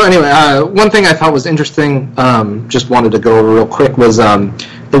 Alright, so anyway, one thing I thought was interesting, just wanted to go over real quick, was the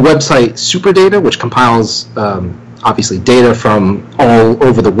website SuperData, which compiles, obviously, data from all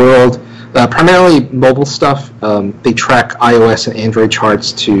over the world, primarily mobile stuff. They track iOS and Android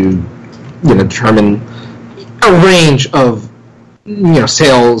charts to, determine a range of,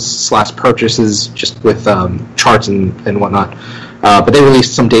 sales/purchases, just with charts and whatnot. But they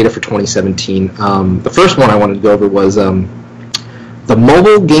released some data for 2017. The first one I wanted to go over was the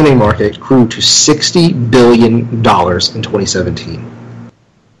mobile gaming market grew to $60 billion in 2017.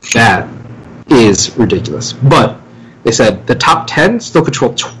 That is ridiculous. But they said the top 10 still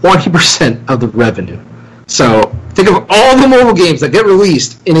control 20% of the revenue. So think of all the mobile games that get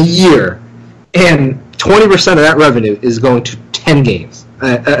released in a year, and 20% of that revenue is going to 10 games.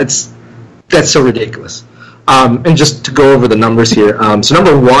 That's so ridiculous. And just to go over the numbers here, so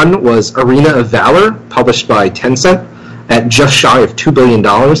number one was Arena of Valor, published by Tencent, at just shy of $2 billion.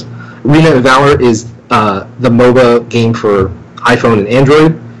 Arena of Valor is the MOBA game for iPhone and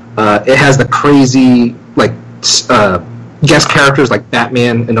Android. It has the crazy guest characters like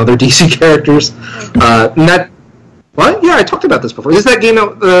Batman and other DC characters. What? Yeah, I talked about this before. Is that game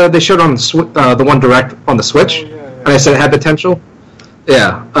that they showed on the one direct on the Switch? Oh, yeah. And I said it had potential?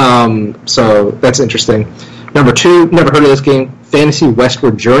 Yeah, so that's interesting. Number two, never heard of this game, Fantasy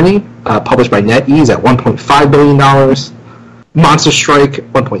Westward Journey, published by NetEase at $1.5 billion. Monster Strike,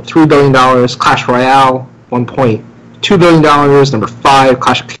 $1.3 billion. Clash Royale, $1.2 billion. Number 5,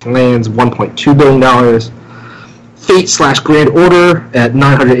 Clash of Clans, $1.2 billion. Fate/Grand Order at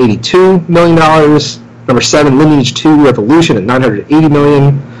 $982 million. Number 7, Lineage 2 Revolution at $980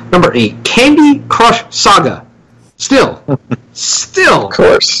 million. Number 8, Candy Crush Saga. Still, Of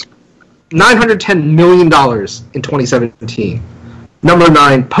course. $910 million in 2017. Number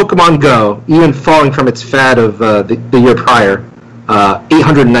 9, Pokemon Go, even falling from its fad of the year prior,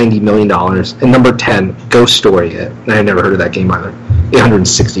 $890 million. And number 10, Ghost Story, and I never heard of that game either,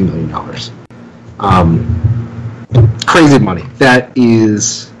 $860 million. Crazy money. That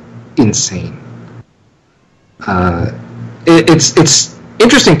is insane. It's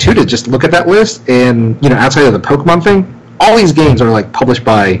interesting too to just look at that list, and outside of the Pokemon thing, all these games are published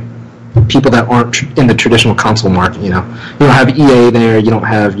by people that aren't in the traditional console market. You don't have EA there, you don't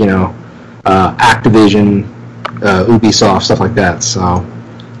have Activision, Ubisoft, stuff like that. So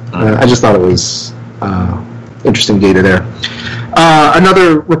I just thought it was interesting data there.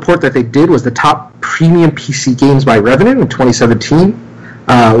 Another report that they did was the top premium PC games by revenue in 2017.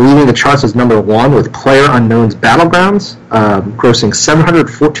 Leading the charts was number 1 with PlayerUnknown's Battlegrounds, grossing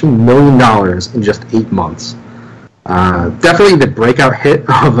 $714 million in just 8 months. Definitely the breakout hit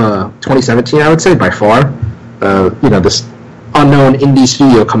of 2017, I would say, by far. This unknown indie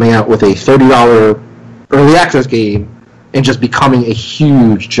studio coming out with a $30 early access game and just becoming a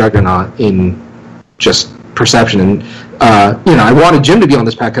huge juggernaut in just perception. And I wanted Jim to be on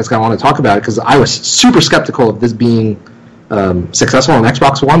this podcast because I want to talk about it because I was super skeptical of this being successful on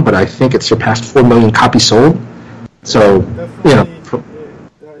Xbox One, but I think it surpassed 4 million copies sold. So, I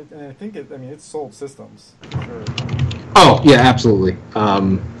think it's sold systems. Sure. Oh yeah, absolutely.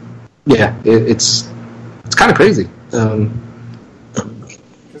 It's kind of crazy. Because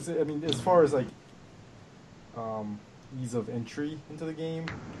as far as ease of entry into the game,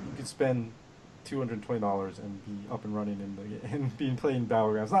 you could spend $220 and be up and running and be playing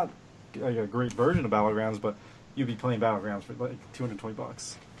Battlegrounds. Not like a great version of Battlegrounds, but you'd be playing Battlegrounds for like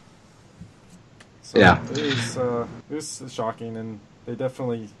 $220. So yeah, it was shocking, and they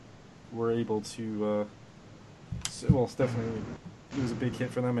definitely were able to. It was a big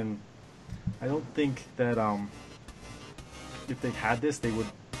hit for them, and I don't think that if they had this, they would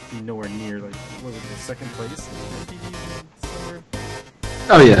be nowhere near what was it, second place in somewhere.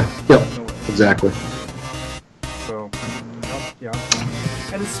 Oh yeah, yep, exactly. So yeah,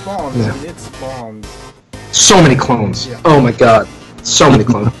 and it spawned. Yeah. It spawned so many clones. Yeah. Oh my god, so many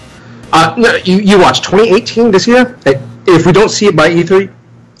clones. No, you watch 2018 this year. If we don't see it by E3,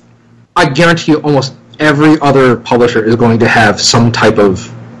 I guarantee you almost every other publisher is going to have some type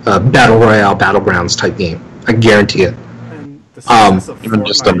of battle royale, battlegrounds type game. I guarantee it. And the success of even Fortnite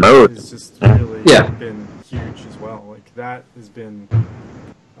just a mode. has just really Yeah. been huge as well. Like that has been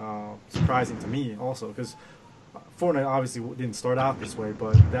surprising to me also because Fortnite obviously didn't start out this way,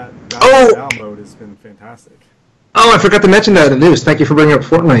 but that royale mode has been fantastic. Oh, I forgot to mention that in the news. Thank you for bringing up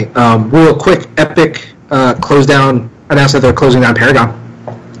Fortnite. Real quick, Epic announced that they're closing down Paragon.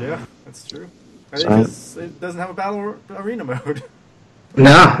 Yeah, that's true. It doesn't have a battle arena mode.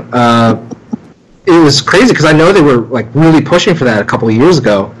 No, it was crazy because I know they were really pushing for that a couple of years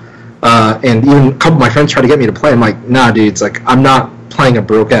ago, and even a couple of my friends tried to get me to play. I'm like, nah, dude, I'm not playing a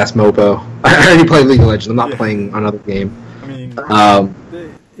broke ass MOBA. I already played League of Legends. I'm not playing another game. I mean,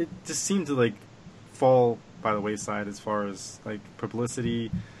 it just seemed to fall by the wayside as far as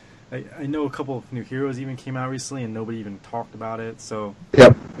publicity. I know a couple of new heroes even came out recently, and nobody even talked about it. So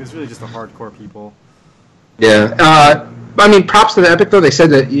yep. It was really just the hardcore people. Yeah. Props to the Epic, though. They said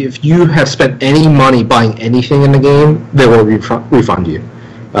that if you have spent any money buying anything in the game, they will refund you,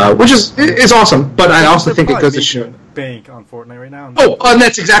 which is awesome. But I also think it goes to show. Bank on Fortnite right now. And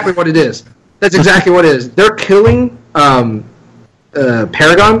that's exactly what it is. That's exactly what it is. They're killing Paragon,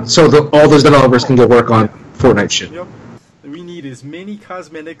 so all those developers can go work on Fortnite shit. Yep. We need as many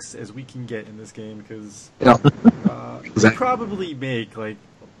cosmetics as we can get in this game because exactly. we probably make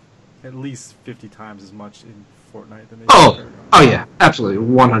at least 50 times as much in Fortnite than they do in Paragon. Oh yeah, absolutely,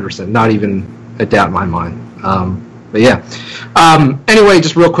 100%. Not even a doubt in my mind. But yeah. Anyway,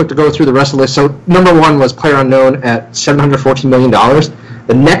 just real quick to go through the rest of the list. So number 1 was PlayerUnknown at $714 million.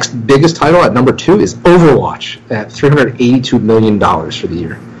 The next biggest title at number 2 is Overwatch at $382 million for the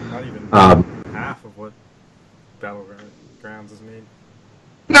year. Not even half of what Battlegrounds has made.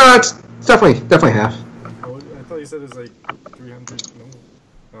 No, it's definitely half. Oh, I thought you said it was 300.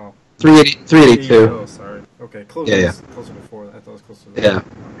 No. 382. Oh, sorry. Okay, closer. Yeah. Closer to 4. I thought it was closer to Yeah.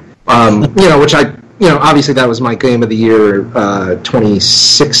 Which obviously that was my game of the year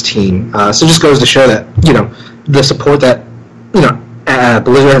 2016. So it just goes to show that, the support that,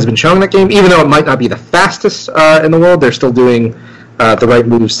 Blizzard has been showing that game, even though it might not be the fastest in the world, they're still doing the right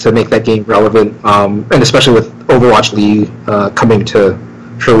moves to make that game relevant, and especially with Overwatch League coming to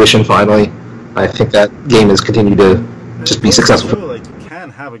fruition finally. I think that game has continued to just be successful. You can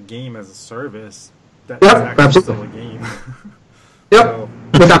have a game as a service that Yep, is actually absolutely. still a game. Yep. So,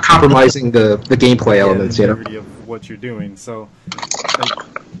 without compromising the gameplay elements, the integrity of what you're doing. So,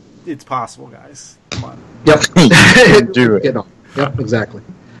 it's possible, guys. Come on. Yep. Do it. Yep, exactly.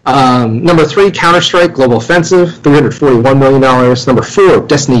 Number 3, Counter-Strike Global Offensive, $341 million. Number 4,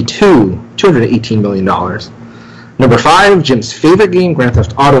 Destiny 2, $218 million. Number 5, Jim's favorite game, Grand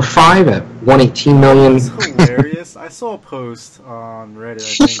Theft Auto 5 at $118 million. It's hilarious. I saw a post on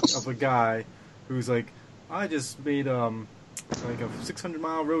Reddit, I think, of a guy who's I just made a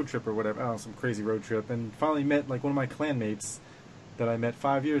 600-mile road trip or whatever, some crazy road trip, and finally met one of my clanmates that I met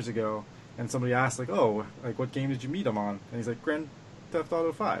 5 years ago. And somebody asked, what game did you meet him on? And he's like, Grand Theft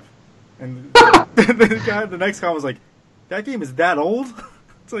Auto 5. And the next comment was like, that game is that old?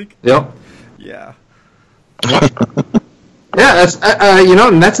 It's Yep. Yeah. Yeah, that's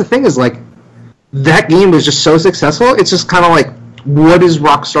and that's the thing is that game was just so successful. It's just kind of what is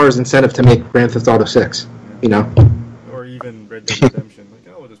Rockstar's incentive to make Grand Theft Auto 6? Or even Red Dead Redemption.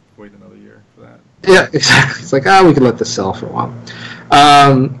 We'll just wait another year for that. Yeah, exactly. It's we can let this sell for a while.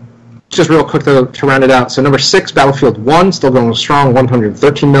 Just real quick to round it out. So number 6, Battlefield 1, still going strong,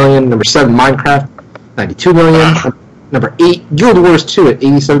 $113 million. Number 7, Minecraft, $92 million. Number 8, Guild Wars 2 at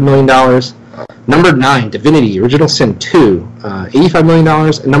 $87 million. Number 9, Divinity Original Sin 2, $85 million.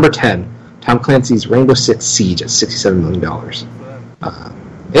 And number 10, Tom Clancy's Rainbow Six Siege at $67 million.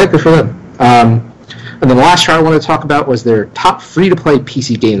 Yeah, good for them. And then the last chart I wanted to talk about was their top free-to-play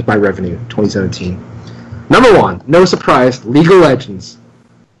PC games by revenue, 2017. Number 1, no surprise, League of Legends,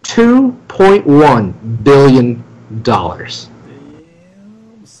 $2.1 billion. Damn,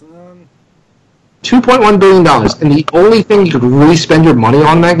 son. $2.1 billion. And the only thing you could really spend your money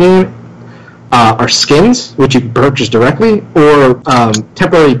on in that game are skins, which you can purchase directly, or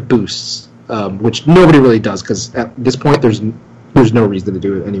temporary boosts, which nobody really does, because at this point there's no reason to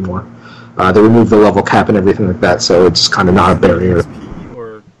do it anymore. They removed the level cap and everything like that, so it's kind of not a barrier. XP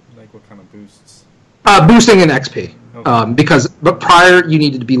or like what kind of boosts? Boosting in XP. Okay. But prior you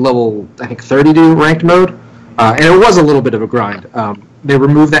needed to be level, I think, 32 ranked mode, and it was a little bit of a grind. They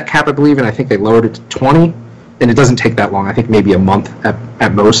removed that cap, I believe, and I think they lowered it to 20, and it doesn't take that long. I think maybe a month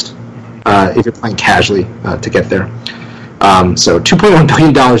at most, if you're playing casually to get there. So $2.1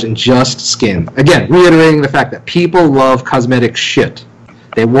 billion in just skin. Again, reiterating the fact that people love cosmetic shit.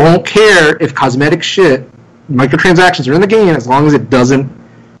 They won't care if cosmetic shit, microtransactions are in the game, as long as it doesn't,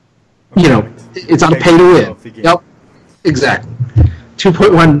 it's on a pay to win. Yep, exactly.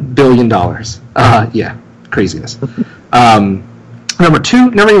 $2.1 billion. Yeah, craziness. Number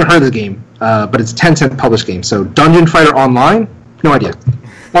 2, never even heard of the game, but it's a Tencent published game. So Dungeon Fighter Online, no idea.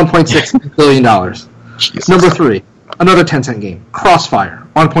 $1.6 billion. Jesus. Number 3, another Tencent game, Crossfire,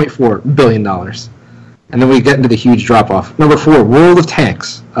 $1.4 billion. And then we get into the huge drop-off. Number 4, World of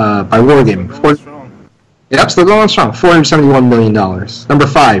Tanks by Wargaming. Yep, still going strong. $471 million. Number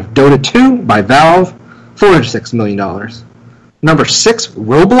 5, Dota 2 by Valve. $406 million. Number 6,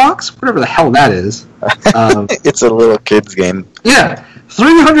 Roblox, whatever the hell that is. It's a little kid's game. Yeah,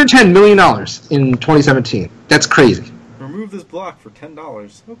 $310 million in 2017. That's crazy. Remove this block for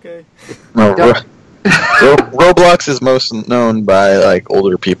 $10. Okay. No, Yep. Roblox is most known by like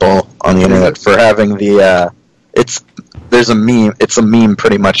older people on the internet for having the there's a meme. It's a meme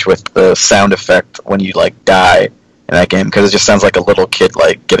pretty much with the sound effect when you like die in that game, because it just sounds like a little kid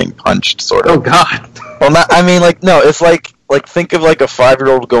like getting punched, sort of. Oh God. Well, not. I mean, like no. It's like think of like a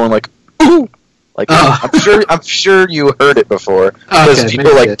 5-year-old going like ooh. Like I'm sure you heard it before, because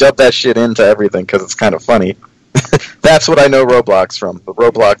people like dub that shit into everything because it's kind of funny. That's what I know Roblox from. The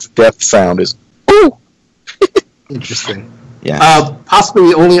Roblox death sound is ooh. Interesting. Yeah. Possibly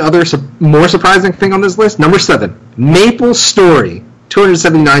the only other more surprising thing on this list, number 7, Maple Story,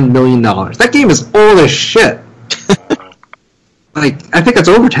 $279 million. That game is old as shit. Like, I think it's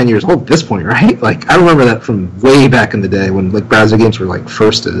over 10 years old at this point, right? Like, I remember that from way back in the day when like browser games were like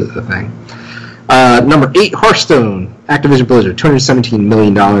first a thing. Number 8, Hearthstone, Activision Blizzard, $217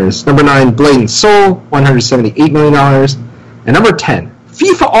 million. Number 9, Blade and Soul, $178 million. And number 10,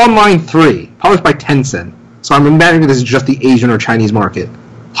 FIFA Online 3, published by Tencent. So I'm imagining this is just the Asian or Chinese market.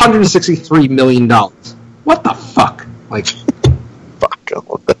 $163 million. What the fuck? Like, fuck.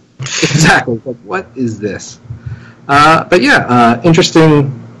 Exactly. Like, what is this? But yeah,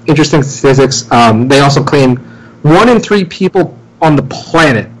 interesting statistics. They also claim 1 in 3 people on the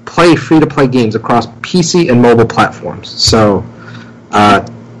planet play free-to-play games across PC and mobile platforms. So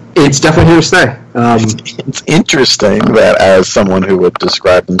it's definitely here to stay. It's interesting that as someone who would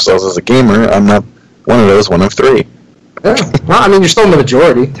describe themselves as a gamer, I'm not one of those 1 of 3. Yeah. Well, I mean, you're still in the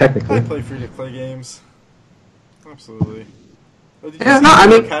majority, technically. I play free-to-play games. Absolutely. Oh, did you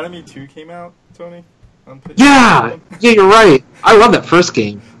see Academy 2 came out, Tony? Yeah, you're right. I love that first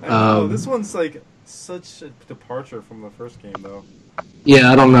game. I know, this one's like such a departure from the first game, though.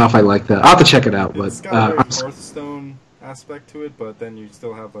 Yeah, I don't know if I like that. I'll have to check it out. It's got a very Hearthstone aspect to it, but then you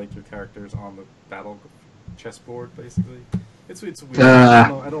still have like your characters on the battle chessboard, basically. It's weird.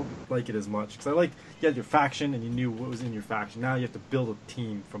 I don't like it as much, because you had your faction and you knew what was in your faction. Now you have to build a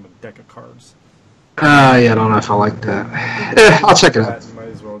team from a deck of cards. Yeah, I don't know if I like that. I'll check it out. You might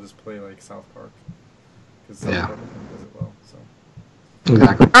as well just play like South Park, because South Park does it well. So.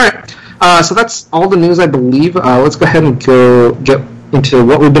 Exactly. All right. So that's all the news, I believe. Let's go ahead and get into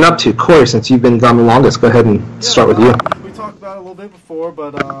what we've been up to. Corey, since you've been gone the longest, go ahead and start with you. We talked about it a little bit before,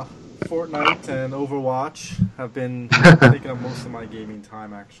 but Fortnite and Overwatch have been taking up most of my gaming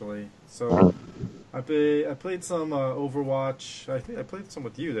time, actually. So I played some Overwatch. I think I played some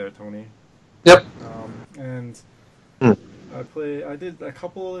with you there, Tony. Yep. And I did a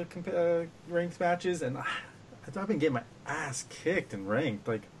couple of ranked matches, and I've been getting my ass kicked in ranked.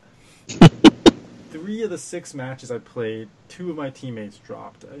 Like 3 of the 6 matches I played, 2 of my teammates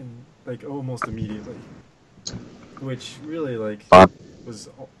dropped, like almost immediately, which really was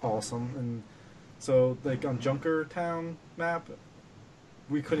awesome. And So, like, on Junkertown map,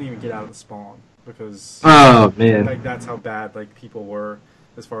 we couldn't even get out of the spawn because Oh man. like that's how bad like people were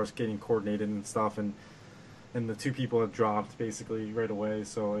as far as getting coordinated and stuff, and the two people had dropped basically right away,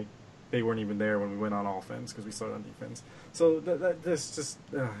 so like they weren't even there when we went on offense because we started on defense. So this just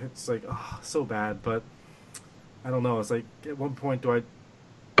it's like so bad, but I don't know. It's like at one point do I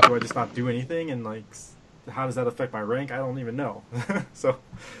just not do anything, and like how does that affect my rank? I don't even know. So,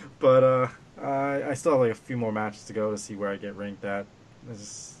 but I still have like a few more matches to go to see where I get ranked at.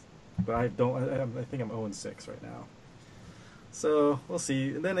 But I don't. I think I'm 0-6 right now. So we'll see.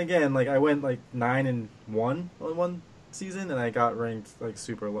 And then again, like I went like 9-1 on one season, and I got ranked like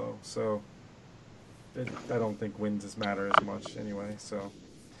super low. So I don't think wins matter as much anyway. So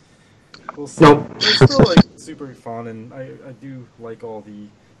we'll see. Nope. It's still like super fun, and I do like all the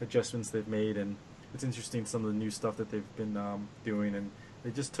adjustments they've made, and it's interesting some of the new stuff that they've been doing, and they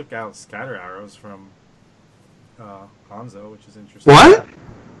just took out scatter arrows from Hanzo, which is interesting. What?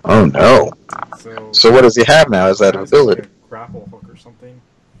 Oh no! So what does he have now? Is that ability? Like a grapple hook or something.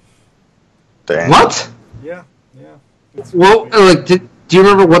 Dang. What? Yeah. It's Well, weird. like, do you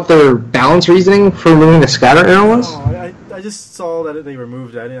remember what their balance reasoning for removing the scatter arrow was? Oh, I just saw that they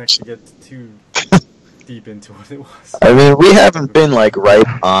removed it. I didn't actually get too deep into what it was. I mean, we haven't been like right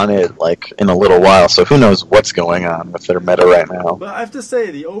on it like in a little while, so who knows what's going on with their meta right now. But I have to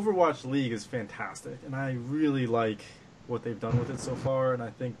say, the Overwatch League is fantastic, and I really like what they've done with it so far, and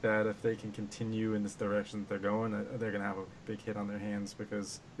I think that if they can continue in this direction that they're going, they're going to have a big hit on their hands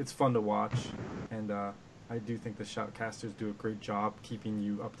because it's fun to watch, and I do think the shoutcasters do a great job keeping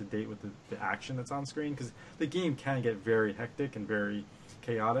you up to date with the action that's on screen, because the game can get very hectic and very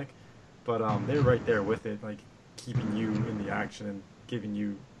chaotic, but they're right there with it, like keeping you in the action and giving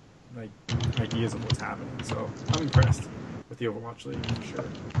you like ideas of what's happening. So I'm impressed with the Overwatch League for sure.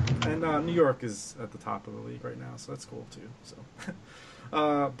 And New York is at the top of the league right now, so that's cool too.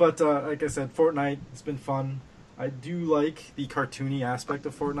 So, but like I said, Fortnite, it's been fun. I do like the cartoony aspect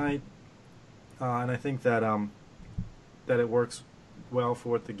of Fortnite, and I think that that it works well for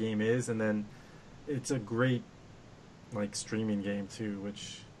what the game is, and then it's a great like streaming game too,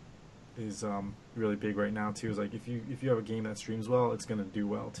 which is really big right now too. Is like if you have a game that streams well, it's gonna do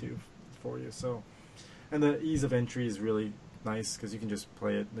well too for you. So, and the ease of entry is really nice because you can just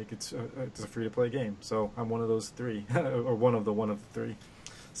play it like it's a free to play game. So I'm one of those three, or one of the three.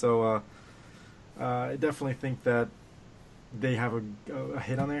 So I definitely think that they have a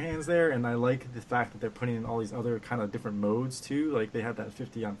hit on their hands there, and I like the fact that they're putting in all these other kind of different modes too. Like they had that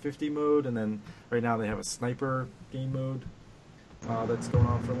 50-on-50 mode, and then right now they have a sniper game mode that's going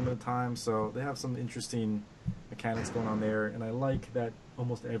on for a limited time. So they have some interesting mechanics going on there, and I like that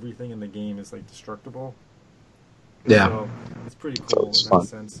almost everything in the game is like destructible. Yeah. So it's pretty cool in that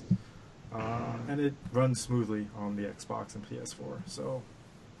sense. And it runs smoothly on the Xbox and PS4. So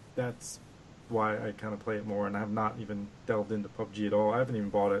that's why I kind of play it more, and I have not even delved into PUBG at all. I haven't even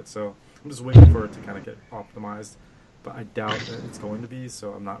bought it, so I'm just waiting for it to kind of get optimized. But I doubt that it's going to be,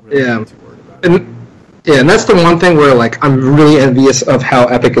 so I'm not really too worried about it. And that's the one thing where like I'm really envious of how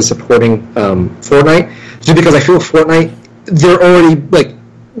Epic is supporting Fortnite, just because I feel Fortnite, they're already like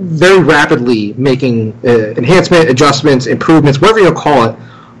very rapidly making enhancement, adjustments, improvements, whatever you'll call it.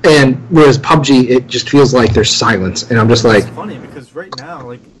 And whereas PUBG, it just feels like there's silence, and I'm just like. It's funny because right now,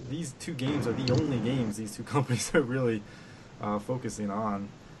 like these two games are the only games these two companies are really focusing on,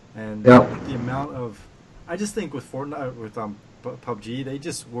 and the amount of, I just think with Fortnite, with PUBG, they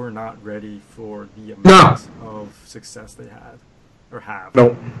just were not ready for the amount of success they had or have.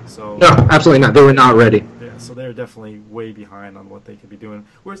 No, so no, absolutely not. They were not ready. Yeah, so they're definitely way behind on what they could be doing.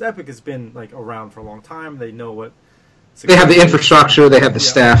 Whereas Epic has been like around for a long time. They know what. They have the infrastructure, they have the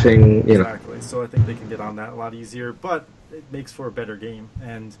staffing, you know. Exactly. So I think they can get on that a lot easier, but it makes for a better game,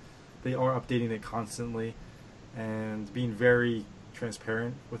 and they are updating it constantly and being very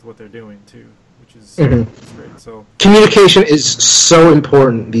transparent with what they're doing too, which is great. So communication is so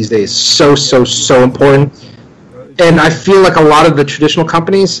important these days, so important. And I feel like a lot of the traditional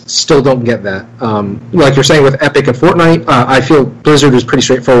companies still don't get that. Like you're saying with Epic and Fortnite, I feel Blizzard is pretty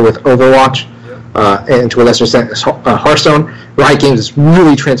straightforward with Overwatch. And to a lesser extent, Hearthstone. Riot Games is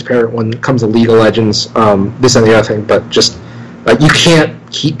really transparent when it comes to League of Legends, this and the other thing, but just you can't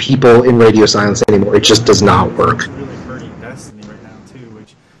keep people in radio silence anymore. It just does not work. It's really hurting Destiny right now too,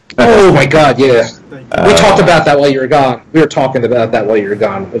 which. Oh my God! Yeah, we talked about that while you were gone. We were talking about that while you were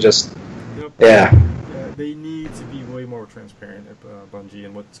gone. It just, yeah. They need to be way more transparent at Bungie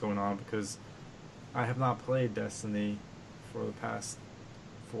and what's going on, because I have not played Destiny for the past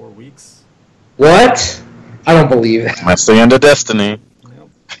 4 weeks. What? I don't believe it. That's the end of Destiny.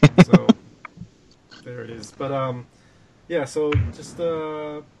 Yep. So nice. But yeah. So just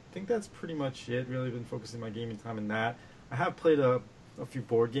I think that's pretty much it. Really been focusing my gaming time in that. I have played a few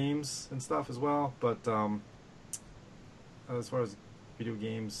board games and stuff as well, but as far as video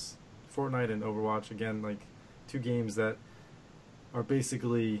games, Fortnite and Overwatch, again, like 2 games that are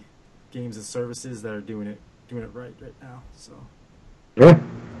basically games and services that are doing it right now. So yeah,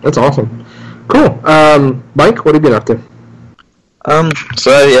 that's awesome. Cool. Mike, what have you been up to?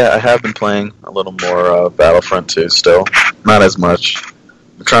 So yeah, I have been playing a little more Battlefront 2 still. Not as much.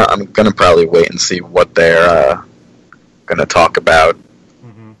 I'm gonna probably wait and see what they're gonna talk about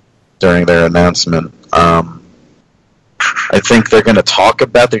during their announcement. I think they're gonna talk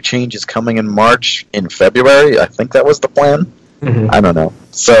about their changes coming in March, in February. I think that was the plan. I don't know.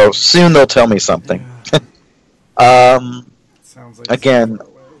 So soon they'll tell me something. sounds like again, far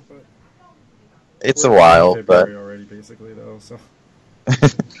away, but it's a while, but already basically though. So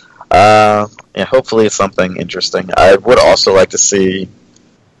yeah, hopefully it's something interesting. I would also like to see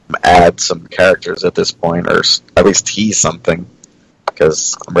them add some characters at this point, or at least tease something,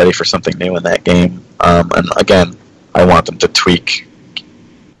 because I'm ready for something new in that game. And again, I want them to tweak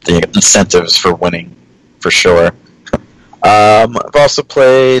the incentives for winning, for sure. I've also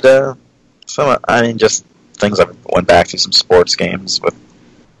played just things. I went back to some sports games with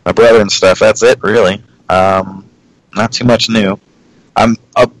my brother and stuff. That's it, really. Not too much new. I'm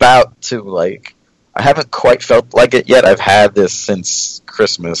about to, I haven't quite felt like it yet. I've had this since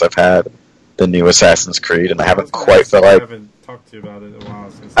Christmas. I've had the new Assassin's Creed, and I haven't quite felt like... I haven't talked to you about it in a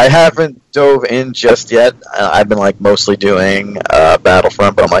while. I haven't dove in just yet. I've been, mostly doing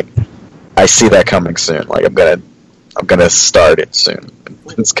Battlefront, but I'm I see that coming soon. I'm gonna start it soon.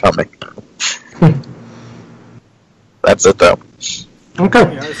 It's coming. That's it, though. Okay.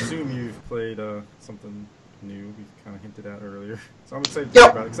 I assume you've played something new. We kind of hinted at earlier. So I'm excited to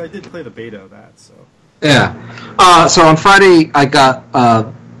talk about it, because I did play the beta of that. So yeah. So on Friday, I got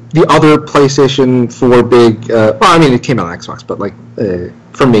the other PlayStation 4 big... it came out on Xbox, but,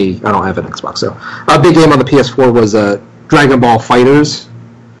 for me, I don't have an Xbox. So a big game on the PS4 was Dragon Ball FighterZ,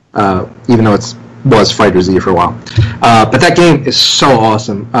 even though it was Fighter Z for a while. But that game is so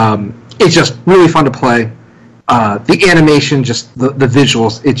awesome. It's just really fun to play. The animation, just the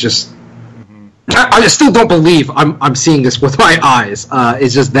visuals, it just... I just still don't believe I'm seeing this with my eyes.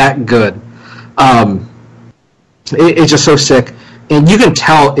 It's just that good. It's just so sick. And you can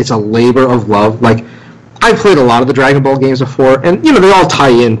tell it's a labor of love. I've played a lot of the Dragon Ball games before, and, they all tie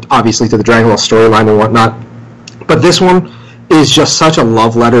in, obviously, to the Dragon Ball storyline and whatnot. But this one is just such a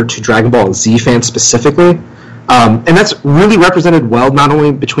love letter to Dragon Ball Z fans specifically. And that's really represented well, not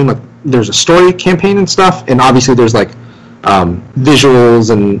only between, there's a story campaign and stuff, and obviously there's,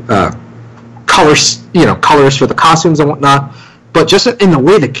 visuals and colors for the costumes and whatnot, but just in the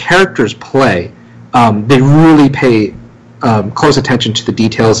way the characters play, they really pay close attention to the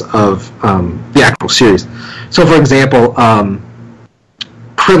details of the actual series. So, for example,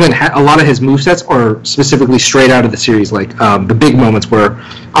 Krillin, a lot of his movesets are specifically straight out of the series, the big moments where,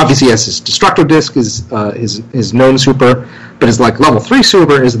 obviously, yes, his Destructo Disc is his known super, but his level 3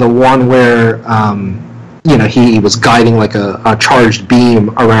 super is the one where he was guiding a charged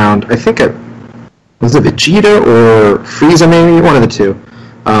beam around, I think was it Vegeta or Frieza, maybe? One of the two.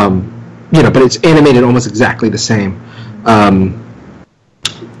 But it's animated almost exactly the same.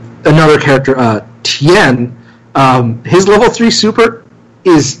 Another character, Tien, his level 3 super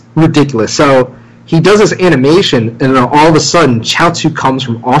is ridiculous. So he does this animation, and then all of a sudden, Chaozu comes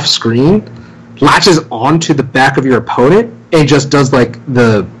from off screen, latches onto the back of your opponent, and just does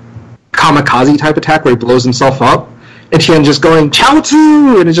the kamikaze type attack where he blows himself up, and Tien just going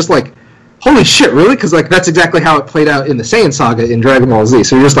Chaozu, and it's just holy shit, really? Because that's exactly how it played out in the Saiyan Saga in Dragon Ball Z.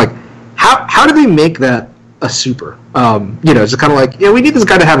 So you're just how did they make that a super? It's just kind of we need this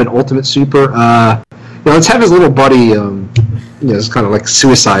guy to have an ultimate super. Let's have his little buddy. It's kind of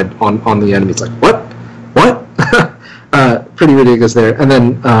suicide on the enemy. It's what? Pretty ridiculous there. And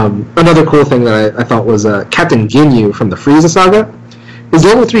then another cool thing that I thought was Captain Ginyu from the Frieza Saga. His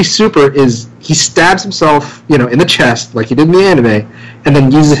level 3 super is he stabs himself, in the chest like he did in the anime, and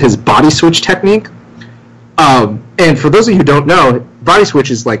then uses his body switch technique. And for those of you who don't know, body switch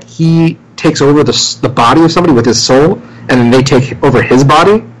is he takes over the body of somebody with his soul, and then they take over his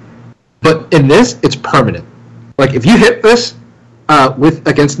body. But in this, it's permanent. If you hit this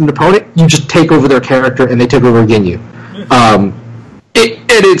against an opponent, you just take over their character, and they take over Ginyu.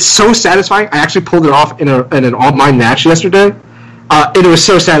 It's so satisfying. I actually pulled it off in an all-mine match yesterday. And it was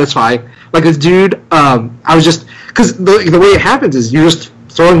so satisfying. This dude, I was just... Because the way it happens is you're just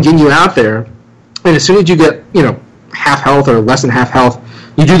throwing Ginyu out there, and as soon as you get, half health or less than half health,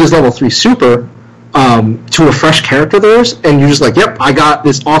 you do this level 3 super, to a fresh character of theirs, and you're just like, yep, I got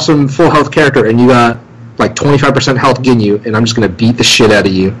this awesome full health character, and you got like 25% health Ginyu, and I'm just going to beat the shit out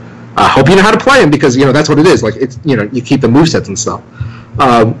of you. I hope you know how to play him, because, that's what it is. Like, it's, you keep the movesets and stuff.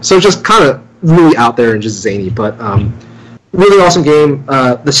 So it's just kind of really out there and just zany, but really awesome game.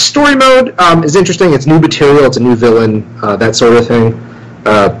 The story mode is interesting. It's new material, it's a new villain, that sort of thing.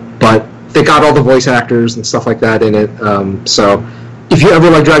 But they got all the voice actors and stuff like that in it. So if you ever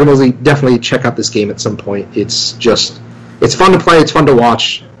like Dragon Ball Z, definitely check out this game at some point. It's fun to play, it's fun to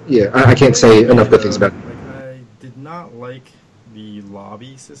watch. Yeah, I can't say enough good things about it. I did not like the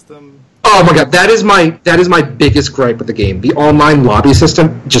lobby system. Oh my god, that is my biggest gripe with the game. The online lobby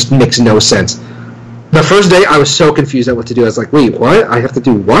system just makes no sense. The first day, I was so confused at what to do. I was like, wait, what? I have to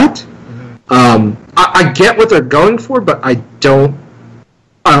do what? Mm-hmm. I get what they're going for, but I don't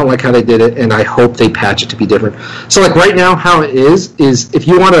like how they did it, and I hope they patch it to be different. So, like, right now, how it is if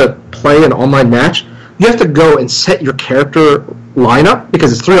you want to play an online match, you have to go and set your character lineup,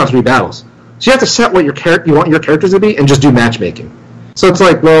 because it's 3-on-3 battles. So you have to set what you want your characters to be and just do matchmaking. So it's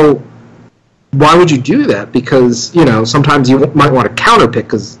like, well, why would you do that? Because, sometimes you might want to counterpick,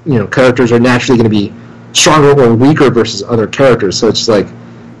 because, characters are naturally going to be stronger or weaker versus other characters. So it's like,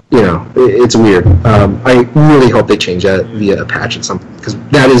 it's weird. I really hope they change that via a patch at some point, because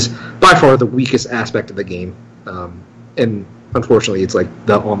that is by far the weakest aspect of the game. And unfortunately, it's like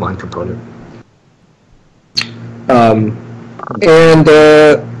the online component. And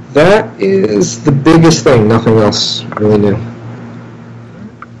that is the biggest thing. Nothing else really new.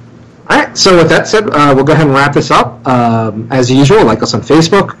 Alright, so with that said, we'll go ahead and wrap this up. As usual, like us on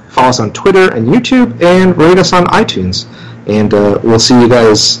Facebook, follow us on Twitter and YouTube, and rate us on iTunes. And we'll see you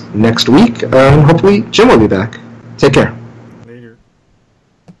guys next week. Hopefully Jim will be back. Take care.